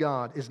grace of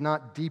God is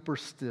not deeper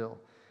still.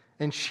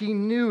 And she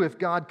knew if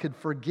God could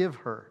forgive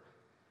her,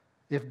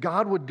 if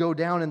God would go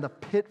down in the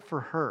pit for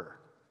her,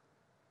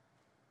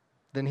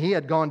 then he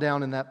had gone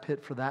down in that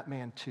pit for that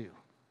man too.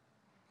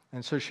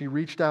 And so she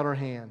reached out her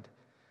hand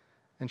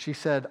and she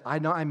said, I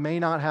know I may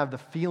not have the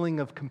feeling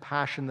of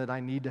compassion that I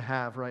need to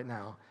have right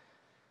now,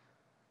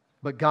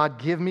 but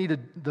God, give me the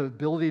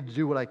ability to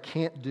do what I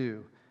can't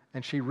do.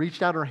 And she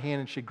reached out her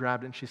hand and she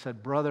grabbed it and she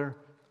said, brother,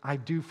 I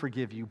do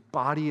forgive you,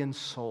 body and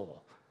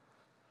soul,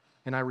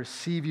 and I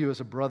receive you as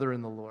a brother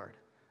in the Lord.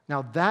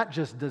 Now that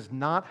just does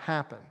not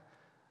happen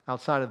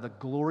outside of the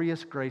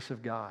glorious grace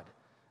of God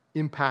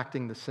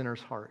impacting the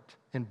sinner's heart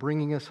and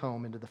bringing us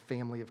home into the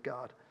family of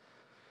God.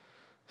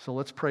 So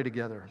let's pray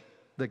together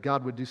that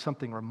God would do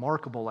something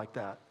remarkable like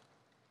that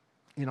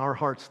in our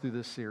hearts through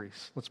this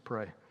series. Let's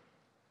pray.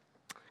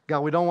 God,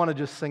 we don't want to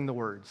just sing the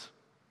words.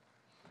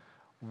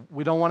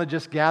 We don't want to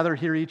just gather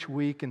here each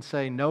week and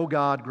say, know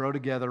God, grow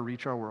together,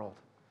 reach our world.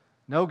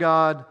 Know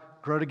God,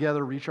 grow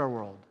together, reach our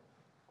world.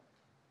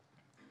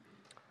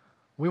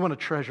 We want to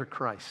treasure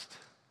Christ.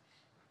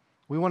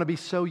 We want to be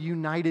so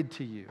united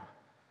to you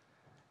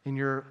in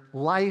your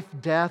life,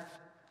 death,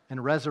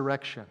 and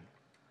resurrection.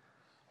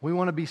 We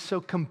want to be so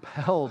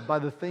compelled by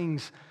the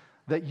things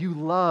that you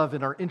love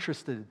and are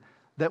interested in,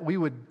 that we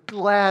would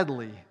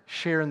gladly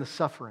share in the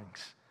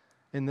sufferings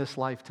in this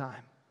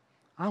lifetime.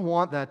 I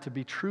want that to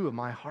be true of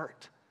my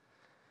heart.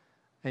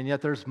 And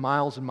yet there's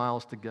miles and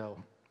miles to go.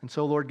 And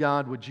so, Lord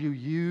God, would you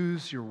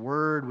use your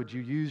word? Would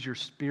you use your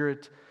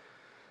spirit?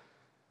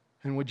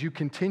 And would you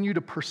continue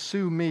to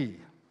pursue me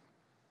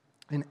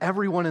and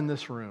everyone in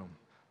this room,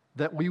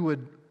 that we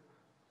would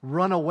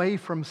run away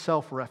from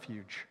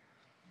self-refuge,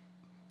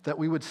 that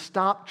we would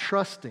stop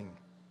trusting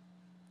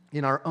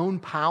in our own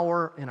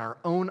power, in our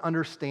own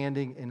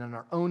understanding, and in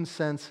our own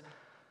sense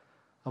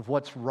of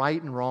what's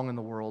right and wrong in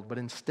the world, but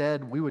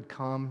instead we would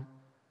come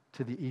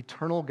to the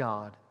eternal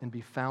God and be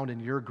found in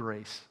your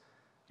grace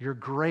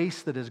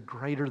that is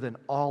greater than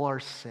all our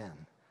sin.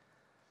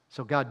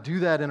 So God, do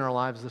that in our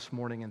lives this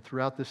morning and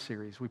throughout this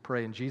series. We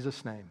pray in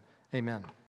Jesus' name, amen.